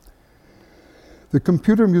 The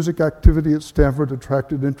computer music activity at Stanford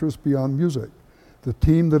attracted interest beyond music. The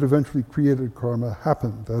team that eventually created karma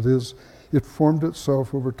happened. That is, it formed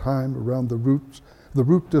itself over time around the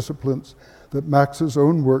root disciplines that Max's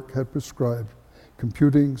own work had prescribed: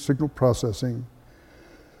 computing, signal processing,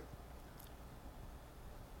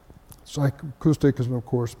 psychoacoustics, and of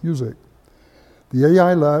course, music. The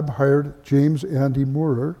AI lab hired James Andy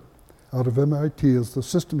Moorer out of MIT as the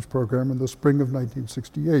systems programmer in the spring of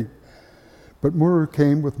 1968. But Moorer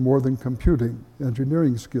came with more than computing,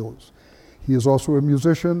 engineering skills. He is also a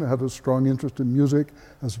musician, had a strong interest in music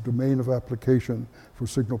as a domain of application for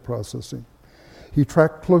signal processing. He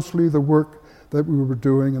tracked closely the work that we were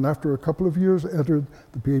doing, and after a couple of years entered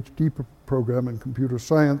the PhD program in computer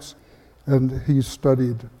science, and he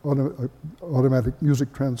studied automatic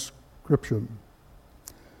music transcription.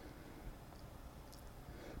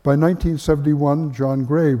 By 1971, John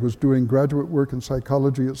Gray was doing graduate work in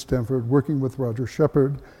psychology at Stanford, working with Roger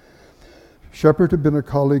Shepard. Shepard had been a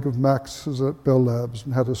colleague of Max's at Bell Labs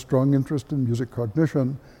and had a strong interest in music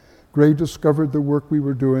cognition. Gray discovered the work we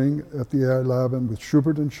were doing at the AI lab, and with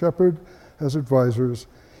Schubert and Shepard as advisors,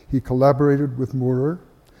 he collaborated with Moorer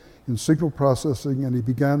in signal processing, and he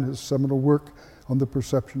began his seminal work on the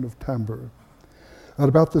perception of timbre. At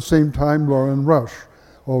about the same time, Lauren Rush,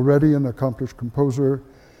 already an accomplished composer,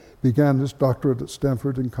 began his doctorate at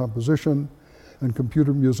Stanford in composition and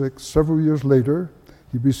computer music. Several years later,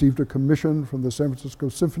 he received a commission from the San Francisco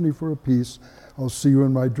Symphony for a piece, I'll See You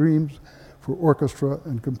in My Dreams, for orchestra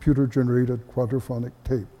and computer-generated quadraphonic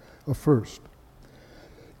tape, a first.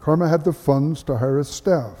 Karma had the funds to hire a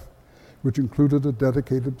staff, which included a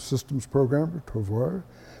dedicated systems programmer, Tovar,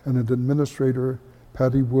 and an administrator,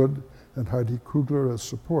 Patty Wood and Heidi Kugler, as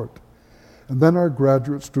support. And then our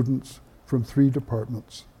graduate students from 3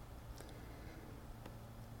 departments: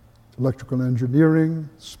 electrical engineering,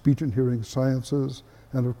 speech and hearing sciences,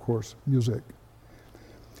 and of course, music.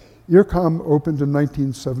 IRCAM opened in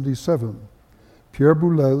 1977. Pierre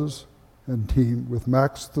Boulez and team, with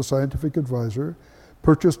Max, the scientific advisor,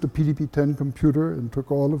 purchased a PDP-10 computer and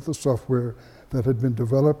took all of the software that had been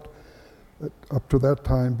developed up to that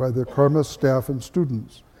time by the Karma staff and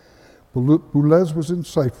students. Boulez was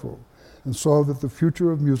insightful and saw that the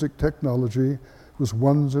future of music technology was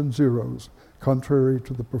ones and zeros, contrary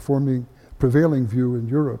to the prevailing view in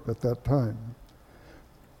Europe at that time.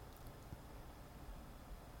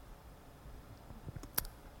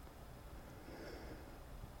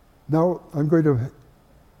 Now, I'm going to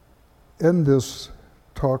end this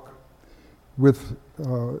talk with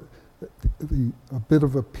a bit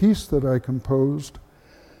of a piece that I composed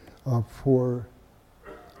for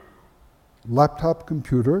laptop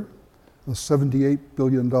computer, a $78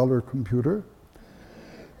 billion computer,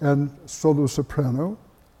 and solo soprano.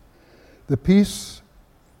 The piece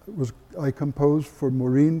I composed for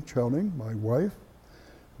Maureen Chowning, my wife,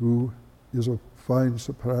 who is a fine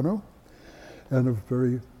soprano and a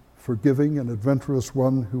very forgiving and adventurous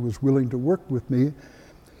one who was willing to work with me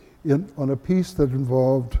on a piece that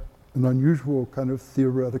involved an unusual kind of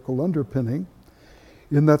theoretical underpinning,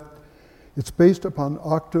 in that it's based upon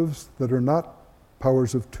octaves that are not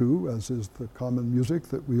powers of 2, as is the common music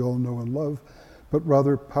that we all know and love, but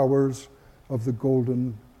rather powers of the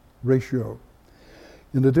golden ratio.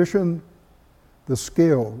 In addition, the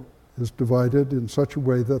scale is divided in such a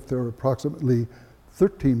way that there are approximately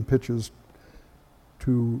 13 pitches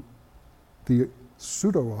to the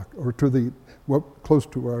pseudo, or to the, close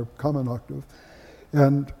to our common octave.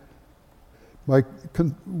 And my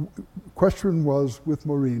question was with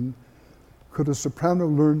Maureen, could a soprano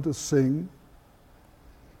learn to sing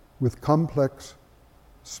with complex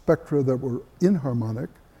spectra that were inharmonic,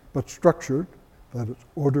 but structured, that is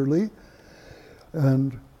orderly,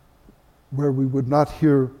 and where we would not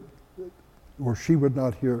hear, or she would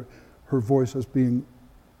not hear, her voice as being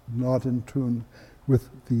not in tune with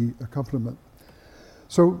the accompaniment.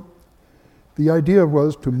 So the idea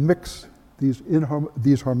was to mix these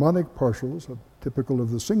harmonic partials, typical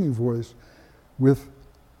of the singing voice, with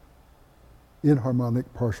inharmonic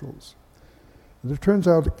partials. And it turns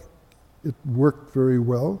out it worked very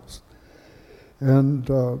well. And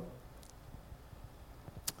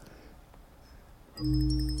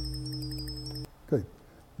okay,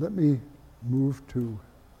 let me move to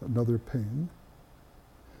another pane.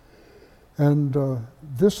 And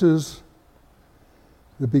this is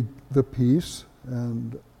the piece,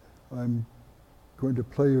 and I'm going to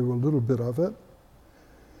play you a little bit of it.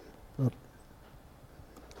 But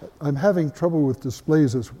I'm having trouble with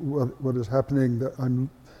displays as what is happening. That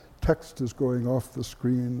text is going off the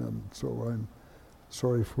screen, and so I'm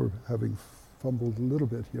sorry for having fumbled a little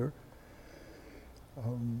bit here.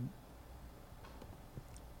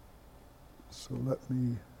 So let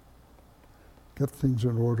me get things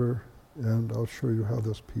in order, and I'll show you how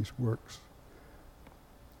this piece works.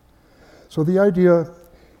 So the idea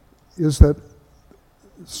is that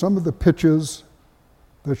some of the pitches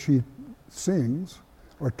that she sings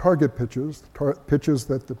are target pitches, pitches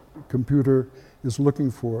that the computer is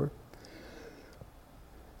looking for.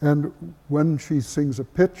 And when she sings a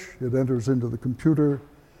pitch, it enters into the computer,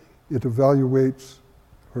 it evaluates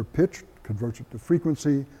her pitch, converts it to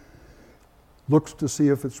frequency, looks to see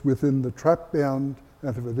if it's within the trap band,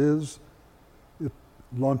 and if it is, it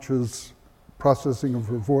launches processing of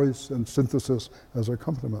her voice and synthesis as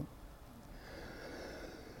accompaniment.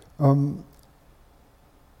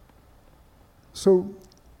 So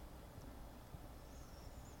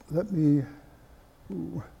let me,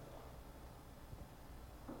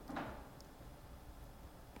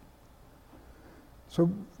 so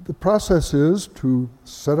the process is to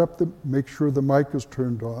set up make sure the mic is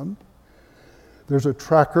turned on. There's a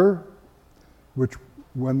tracker, which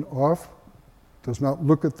when off, does not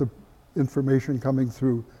look at the information coming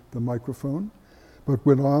through the microphone, but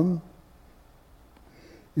when on,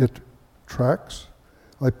 it tracks.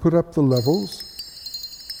 I put up the levels.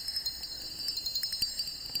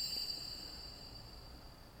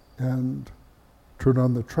 And turn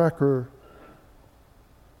on the tracker,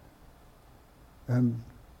 and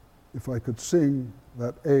if I could sing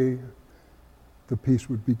that A, the piece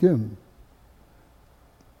would begin.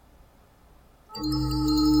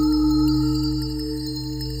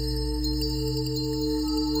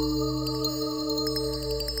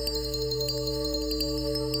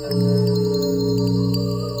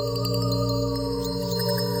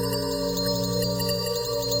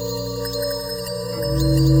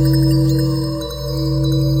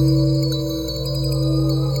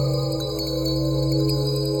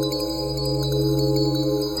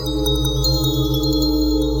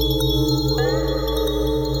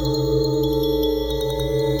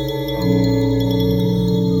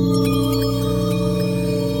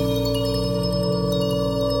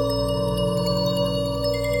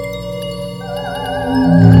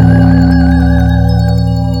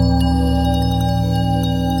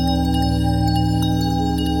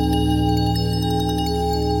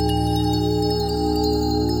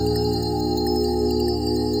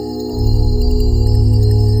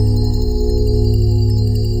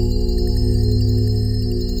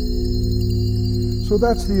 So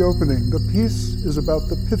that's the opening. The piece is about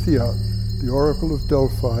the Pythia, the Oracle of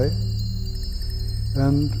Delphi,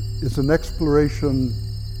 and it's an exploration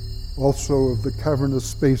also of the cavernous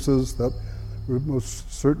spaces that were most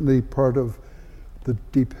certainly part of the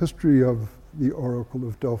deep history of the Oracle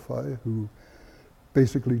of Delphi, who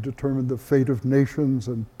basically determined the fate of nations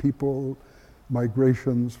and people,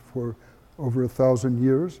 migrations for over 1,000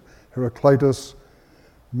 years. Heraclitus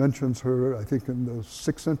mentions her, I think, in the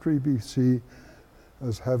 6th century BC,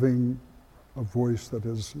 as having a voice that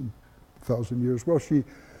is 1,000 years. Well,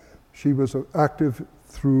 she was active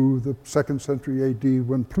through the 2nd century AD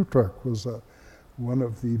when Plutarch was one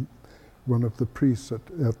of the priests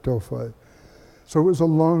at Delphi. So it was a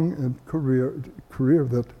long career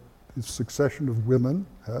that the succession of women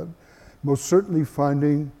had, most certainly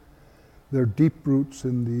finding their deep roots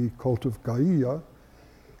in the cult of Gaia,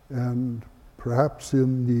 and perhaps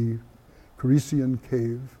in the Corician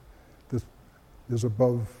cave that is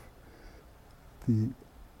above the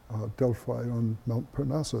Delphi on Mount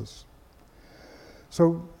Parnassus.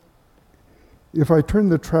 So if I turn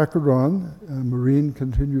the tracker on and Maureen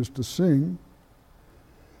continues to sing,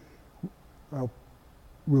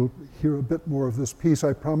 we'll hear a bit more of this piece.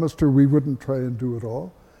 I promised her we wouldn't try and do it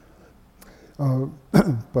all,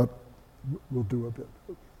 but we'll do a bit.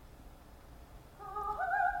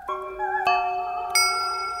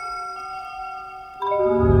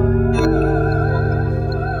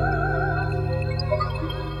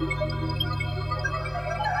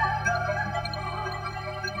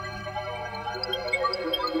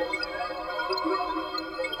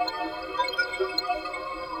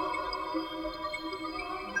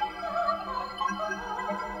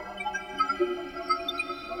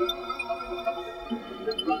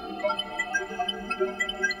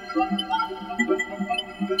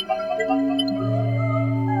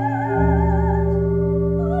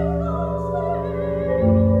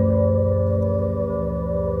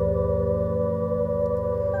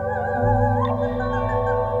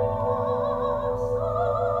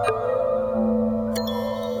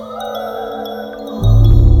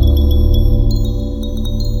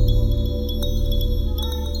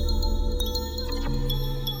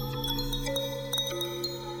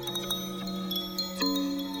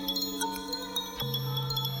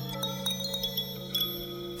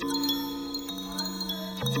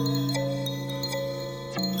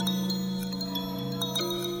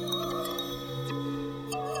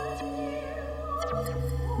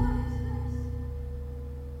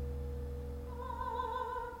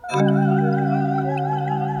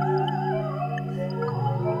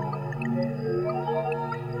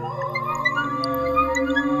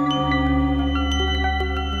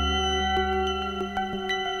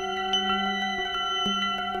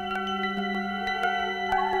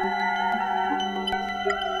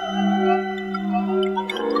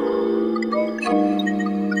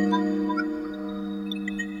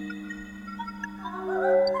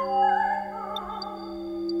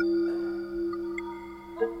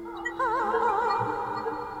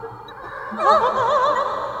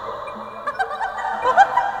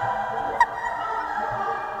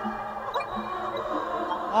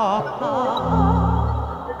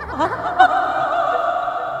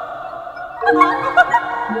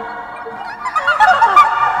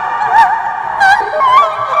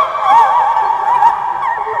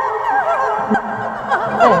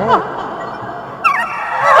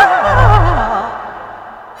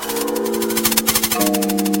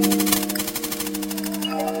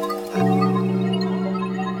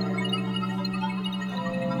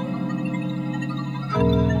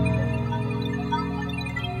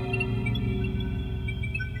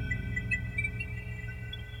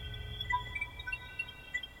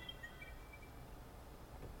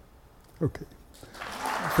 Okay.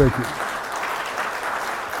 Thank you.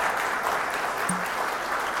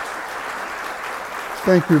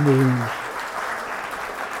 Thank you, Maureen.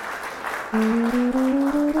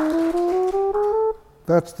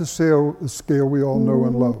 That's the scale we all know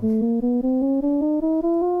and love.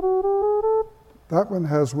 That one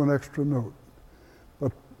has one extra note,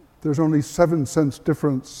 but there's only 7 cents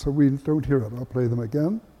difference, so we don't hear it. I'll play them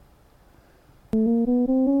again.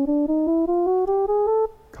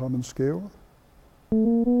 Common scale.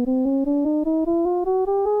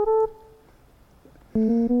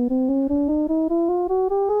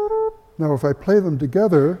 Now, if I play them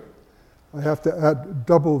together, I have to add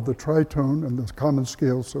double the tritone and the common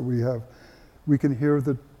scale, so we can hear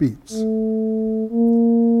the beats.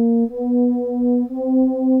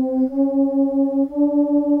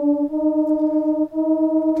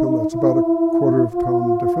 Till that's about a quarter of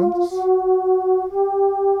tone difference.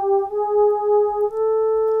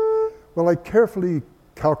 Well, I carefully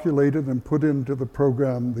calculated and put into the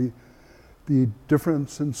program the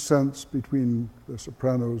difference in cents between the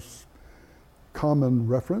soprano's common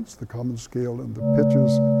reference, the common scale, and the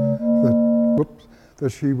pitches that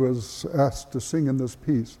she was asked to sing in this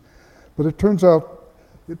piece. But it turns out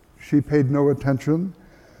she paid no attention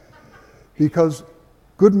because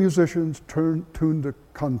good musicians tune to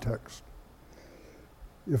context.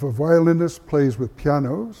 If a violinist plays with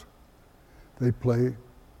pianos, they play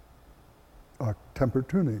temper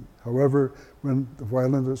tuning. However, when the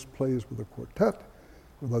violinist plays with a quartet,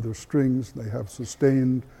 with other strings, they have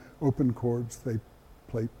sustained open chords, they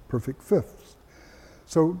play perfect fifths.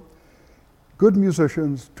 So good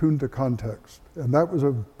musicians tune to context. And that was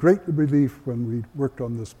a great relief when we worked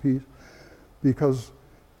on this piece, because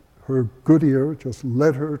her good ear just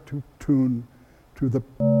led her to tune to the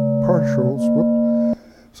partials,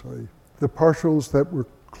 the partials that were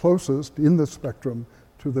closest in the spectrum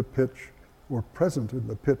to the pitch, or present in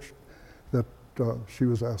the pitch that she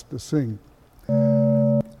was asked to sing.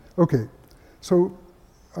 Okay, so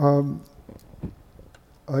I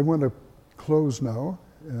want to close now,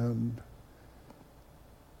 and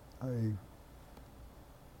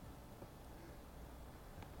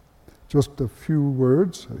just a few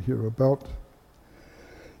words here about,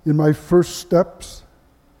 in my first steps,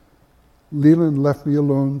 Leland left me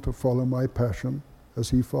alone to follow my passion as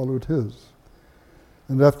he followed his.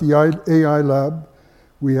 And at the AI lab,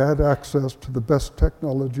 we had access to the best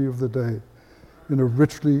technology of the day in a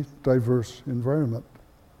richly diverse environment.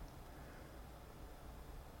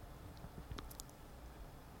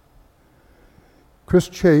 Chris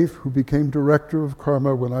Chafe, who became director of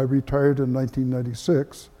Karma when I retired in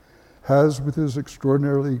 1996, has, with his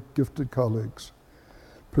extraordinarily gifted colleagues,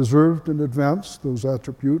 preserved and advanced those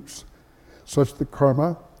attributes such that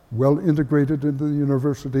Karma, well integrated into the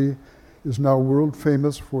university, is now world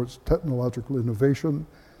famous for its technological innovation,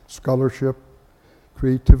 scholarship,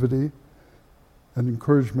 creativity, and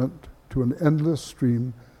encouragement to an endless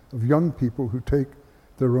stream of young people who take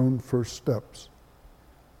their own first steps.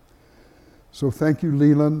 So thank you,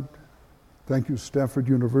 Leland. Thank you, Stanford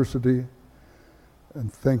University.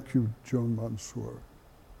 And thank you, Joan Mansour.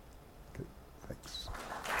 Okay, thanks.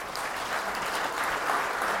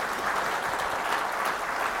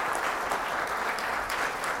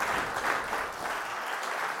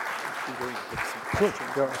 Sure,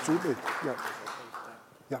 yeah, absolutely.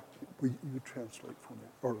 Yeah, you translate for me,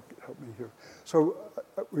 or help me here. So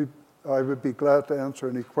I would be glad to answer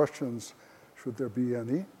any questions, should there be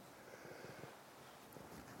any.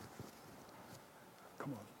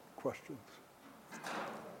 Come on, questions.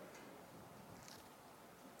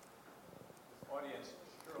 Audience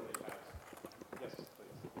surely has. Yes,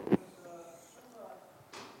 please.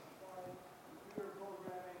 Computer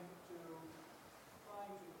programming to trying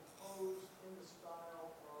to compose in the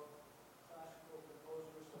style of classical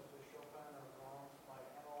composers such as Chopin or Brahms by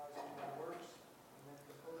analyzing their works and then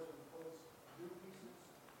composing new pieces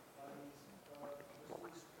by these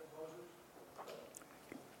composers?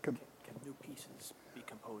 Can new pieces be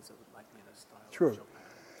composed that would like be in a style Sure. of Chopin?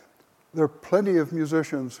 There are plenty of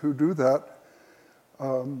musicians who do that.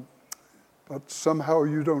 but somehow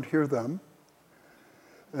you don't hear them.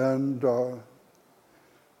 And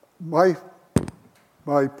my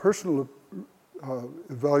personal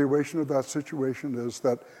evaluation of that situation is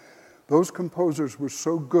that those composers were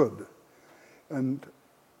so good and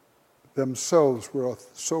themselves were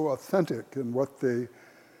so authentic in what they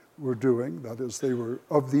were doing, that is, they were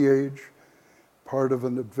of the age, part of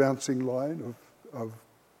an advancing line of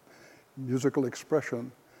musical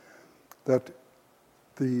expression, that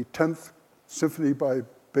the 10th Symphony by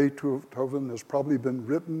Beethoven has probably been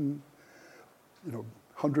written,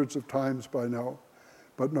 hundreds of times by now,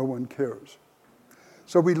 but no one cares.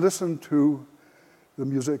 So we listen to the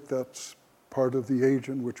music that's part of the age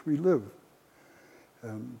in which we live.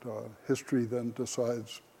 And history then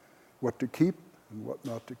decides what to keep and what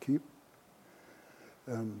not to keep.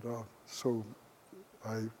 And so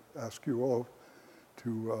I ask you all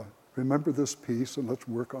to remember this piece, and let's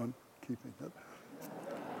work on keeping it.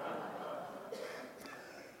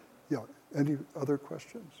 Yeah, any other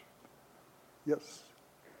questions? Yes?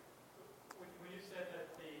 When you said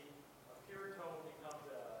that the pure tone becomes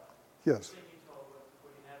a Yes. singing tone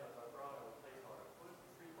when you have a vibrato place on it, what is the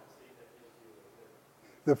frequency that gives you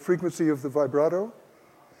a The frequency of the vibrato?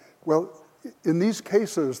 Well, in these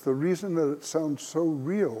cases, the reason that it sounds so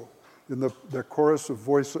real in the chorus of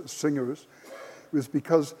voice singers is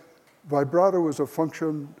because vibrato is a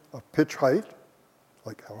function of pitch height,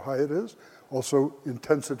 like how high it is, also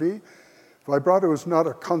intensity. Vibrato is not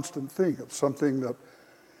a constant thing. It's something that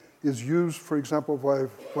is used, for example, by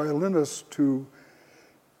violinists to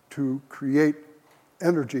create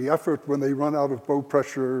energy, effort when they run out of bow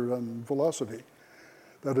pressure and velocity.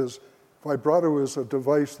 That is, vibrato is a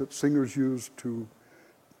device that singers use to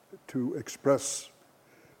express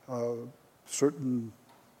certain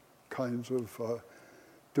kinds of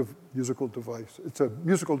musical device. It's a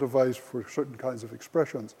musical device for certain kinds of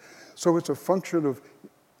expressions. So it's a function of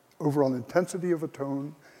overall intensity of a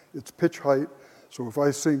tone, its pitch height. So if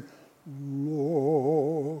I sing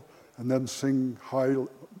low and then sing high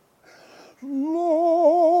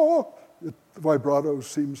low, the vibrato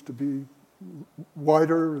seems to be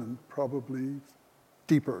wider and probably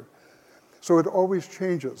deeper. So it always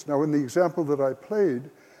changes. Now in the example that I played,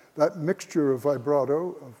 that mixture of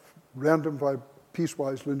vibrato, of random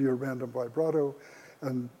piecewise linear random vibrato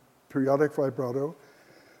and periodic vibrato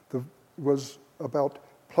was about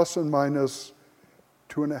plus and minus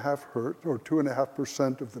 2.5 hertz, or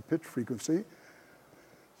 2.5% of the pitch frequency.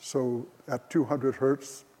 So at 200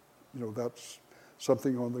 hertz, that's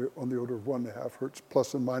something on the order of 1.5 hertz,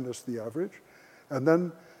 plus and minus the average. And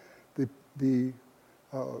then the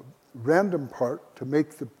random part to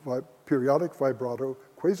make the periodic vibrato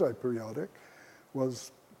quasi-periodic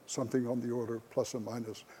was something on the order of plus or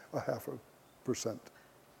minus 0.5%.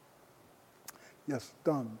 Yes,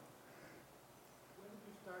 Don. When did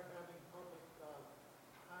you start having public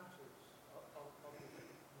concerts of new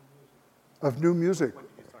music? Of new music. When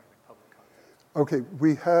did you start having public concerts? Okay,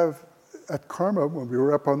 we have at Karma, when we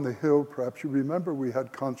were up on the hill, perhaps you remember, we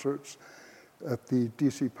had concerts at the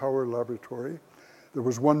DC Power Laboratory. There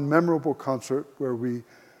was one memorable concert where we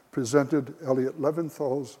presented Elliot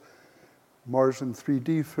Leventhal's Mars in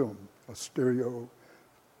 3D film, a stereo,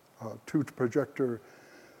 two-projector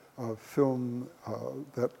film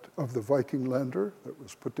that of the Viking lander that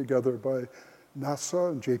was put together by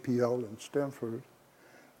NASA and JPL in Stanford,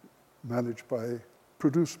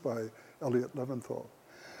 produced by Elliot Leventhal.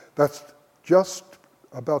 That's just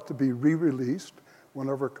about to be re-released. One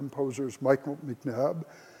of our composers, Michael McNabb,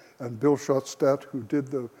 and Bill Schotstadt, who did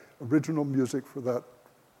the original music for that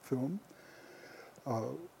film,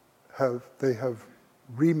 they have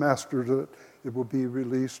remastered it. It will be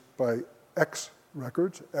released by X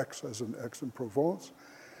Records, X as in X in Provence,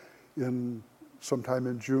 sometime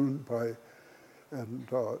in June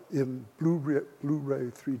in Blu-ray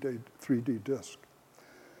 3D disc.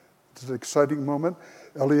 It's an exciting moment.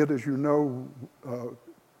 Elliot, as you know,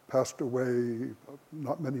 passed away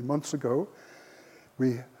not many months ago.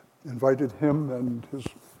 We invited him and his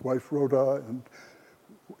wife Rhoda and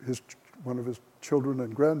one of his children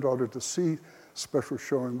and granddaughter to see a special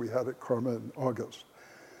showing we had at Karma in August.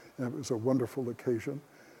 And it was a wonderful occasion.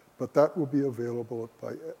 But that will be available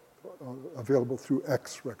through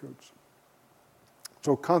X Records.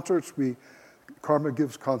 So concerts, Karma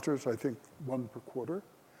gives concerts, I think, one per quarter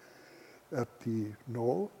at the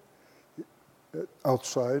Knoll,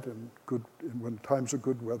 outside and when times of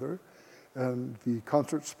good weather. And the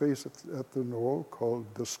concert space at the Knoll, called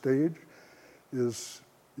The Stage, is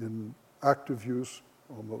in active use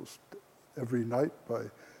almost every night by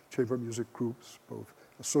chamber music groups, both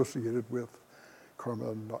associated with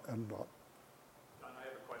Karma and not. Don,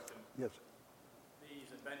 Yes. These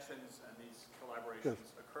inventions and these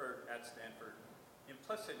collaborations occurred at Stanford.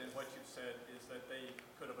 Implicit in what you've said is that they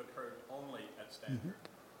could have occurred only at Stanford.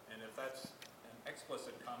 And if that's an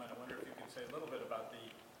explicit comment, I wonder if you could say a little bit about the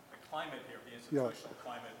climate here, the institutional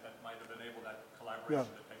climate that might have enabled that collaboration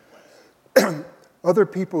to take place. Other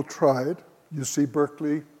people tried. You see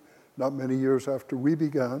Berkeley, not many years after we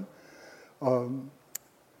began. Well,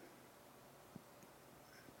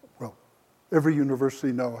 every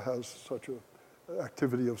university now has such an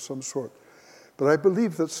activity of some sort. But I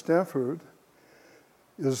believe that Stanford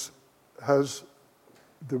has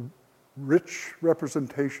the rich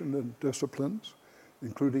representation in disciplines,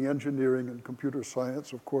 including engineering and computer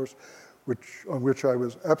science, of course, on which I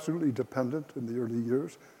was absolutely dependent in the early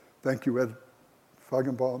years. Thank you, Ed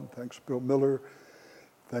Feigenbaum. Thanks, Bill Miller.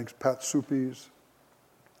 Thanks, Pat Suppies.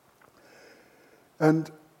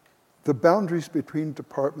 And the boundaries between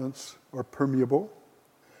departments are permeable.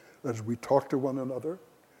 As we talk to one another,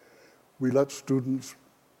 we let students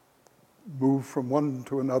move from one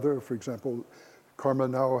to another. For example, Karma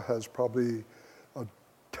now has probably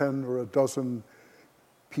 10 or a dozen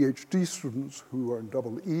PhD students who are in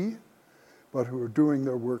double E, but who are doing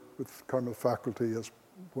their work with Karma faculty as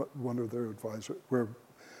one of their advisors, where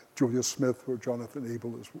Julia Smith or Jonathan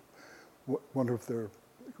Abel is one of their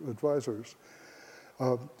advisors.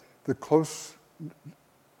 The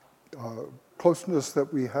closeness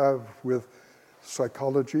that we have with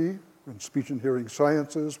psychology and speech and hearing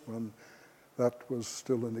sciences, when that was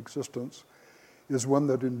still in existence, is one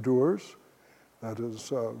that endures. That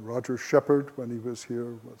is, Roger Shepard, when he was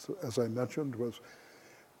here, as I mentioned, was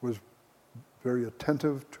very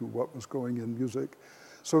attentive to what was going in music.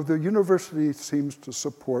 So the university seems to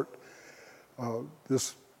support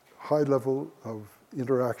this high level of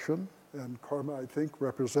interaction, and Karma, I think,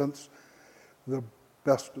 represents the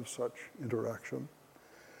best of such interaction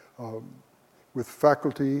with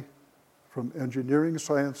faculty from engineering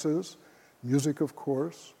sciences, music, of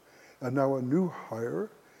course, and now a new hire,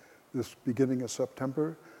 this beginning of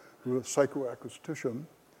September, who is a psychoacoustician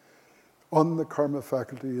on the Karma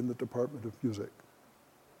faculty in the Department of Music.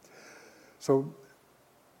 So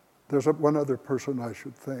there's one other person I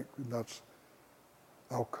should thank, and that's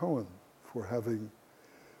Al Cohen, for having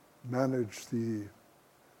managed the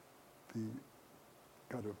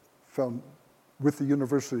kind of found with the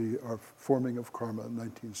university our forming of Karma in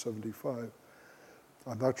 1975.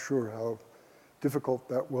 I'm not sure how difficult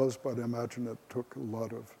that was, but I imagine it took a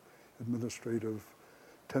lot of administrative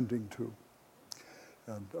tending to.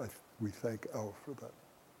 And we thank Al for that.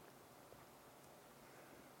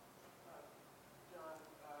 John,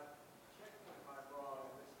 check me if I'm wrong,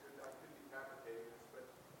 and I could be fabricating this, but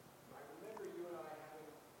I remember you and I having,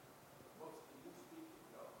 mostly you speaking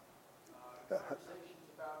though, conversations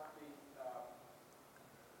about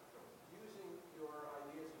using your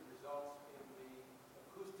ideas and results in the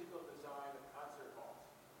acoustical design of concert halls.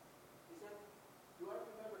 Do I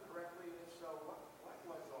remember correctly? And if so, what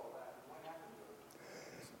was all that, and what happened to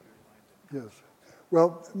it? Yes.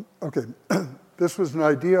 Well, okay. This was an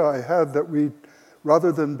idea I had that we,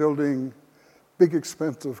 rather than building big,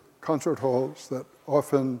 expensive concert halls that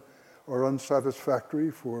often are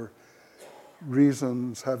unsatisfactory for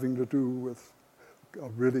reasons having to do with a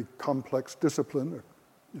really complex discipline,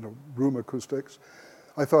 room acoustics,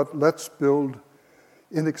 I thought, let's build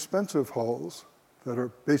inexpensive halls that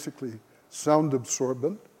are basically sound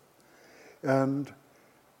absorbent, and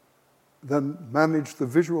then manage the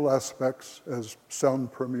visual aspects as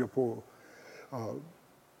sound permeable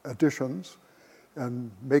additions,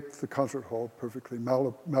 and make the concert hall perfectly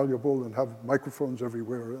malleable and have microphones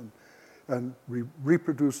everywhere, and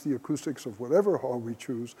reproduce the acoustics of whatever hall we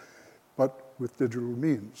choose, but with digital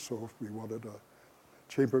means. So if we wanted a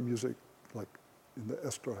chamber music like in the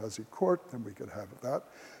Esterhazy Court, then we could have that.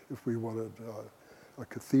 If we wanted a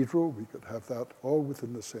cathedral, we could have that all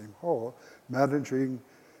within the same hall, managing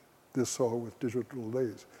this hall with digital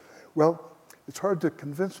delays. Well, it's hard to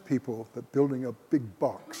convince people that building a big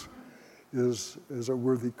box is a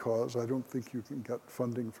worthy cause. I don't think you can get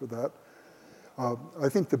funding for that. I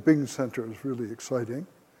think the Bing Center is really exciting,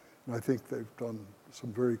 and I think they've done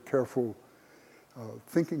some very careful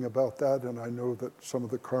thinking about that, and I know that some of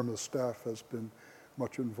the Karma staff has been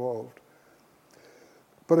much involved.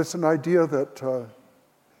 But it's an idea that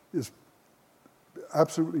is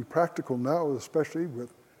absolutely practical now, especially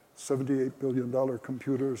with $78 billion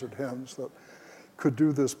computers at hands that could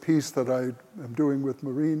do this piece that I am doing with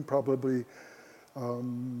Marine. Probably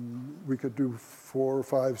we could do 4 or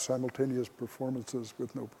 5 simultaneous performances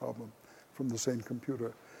with no problem from the same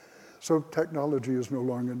computer. So technology is no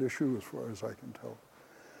longer an issue as far as I can tell.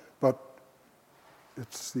 But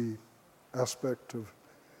it's the aspect of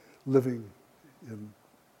living in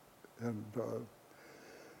and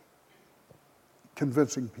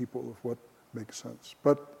convincing people of what makes sense.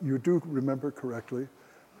 But you do remember correctly,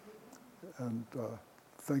 and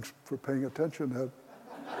thanks for paying attention, Ed.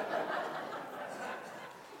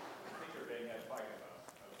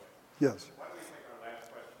 Yes. Why don't we take our last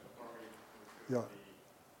question before we Yeah.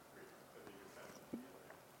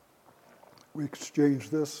 We exchange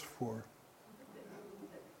this for.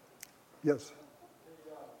 Yes. The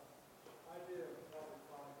idea of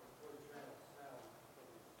polyphonic or channel sound for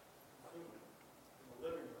the consumer in the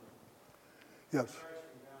living room Yes.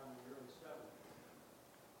 crashing down in the early 70s,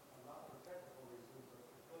 not for technical reasons, but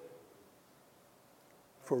for political reasons.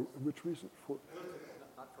 For which reason? For.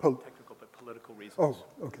 Not for technical, but political reasons. Oh,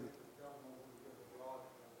 okay. The government wouldn't give the broad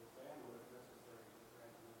bandwidth necessary to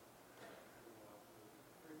transmit the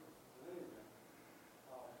frequency. But anyway,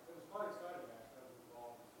 it was quite exciting actually. I was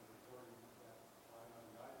involved in some recording at that time.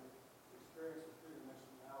 I mean, the experience of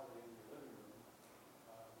three-dimensionality in the living room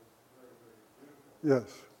was very, very beautiful. Yes.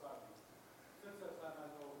 Since that time, I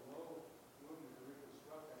know no movement to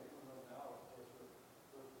reconstruct that, even though now, of course, with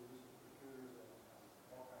the use of computers and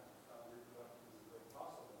all kinds of sound reproduction is very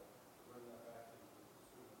possible to bring that back into the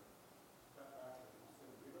consumer.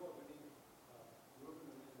 Do you know of any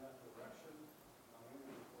movement in that direction? Any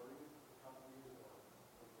recording companies or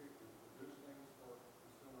people who produce things for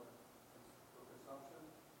consumer for consumption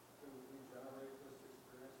to regenerate this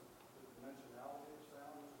experience of the dimensionality of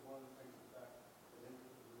sound, which is one of the things, in fact, that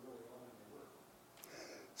interested me really on in the work.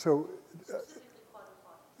 So, Specifically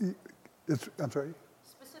quadraphonic. I'm sorry?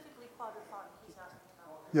 Specifically quadraphonic, he's asking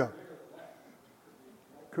about. Yeah.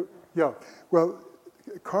 Yeah. Well,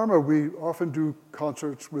 Karma, we often do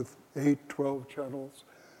concerts with 8, 12 channels,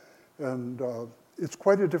 and it's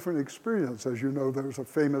quite a different experience. As you know, there's a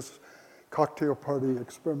famous cocktail party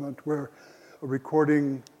experiment where a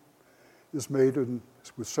recording is made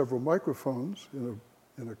with several microphones in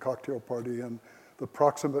a cocktail party, and the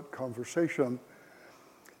proximate conversation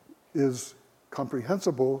is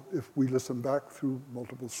comprehensible if we listen back through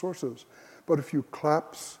multiple sources. But if you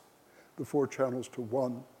collapse the 4 channels to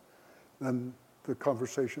 1, then the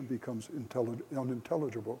conversation becomes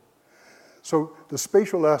unintelligible. So the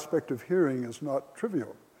spatial aspect of hearing is not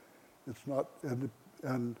trivial. It's not,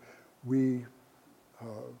 and we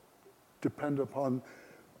depend upon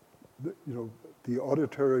the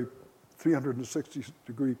auditory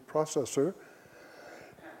 360-degree processor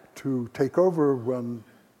to take over when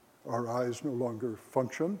our eyes no longer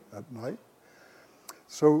function at night.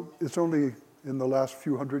 So it's only in the last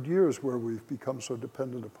few hundred years where we've become so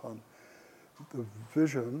dependent upon the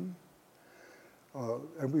vision,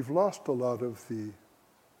 and we've lost a lot of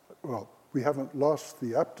we haven't lost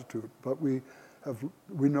the aptitude, but we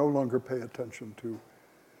no longer pay attention to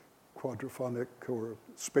quadraphonic or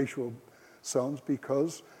spatial sounds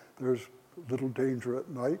because there's little danger at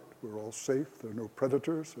night. We're all safe. There are no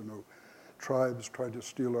predators. There are no tribes trying to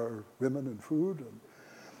steal our women and food. And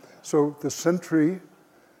so the sentry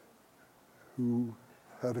who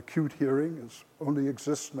had acute hearing only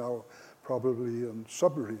exists now probably in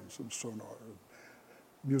submarines and sonar. And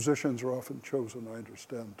musicians are often chosen, I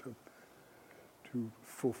understand, to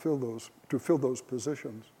fill those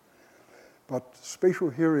positions. But spatial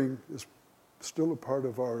hearing is still a part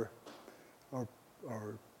of our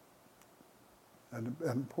and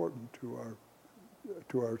important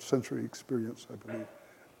to our sensory experience, I believe.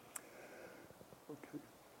 Okay.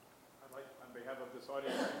 I'd like, on behalf of this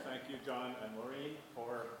audience, to thank you, John and Maureen,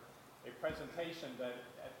 for a presentation that,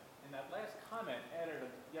 in that last comment, added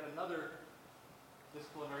yet another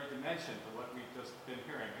disciplinary dimension to what we've just been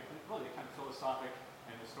hearing. Really a kind of philosophic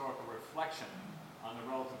and historical reflection on the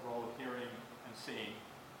relative role of hearing and seeing.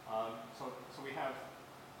 So we have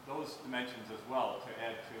those dimensions as well to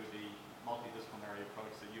add to the multidisciplinary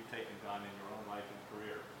approach that you've taken, John, in your own life and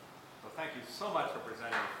career. So thank you so much for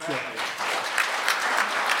presenting. Yeah.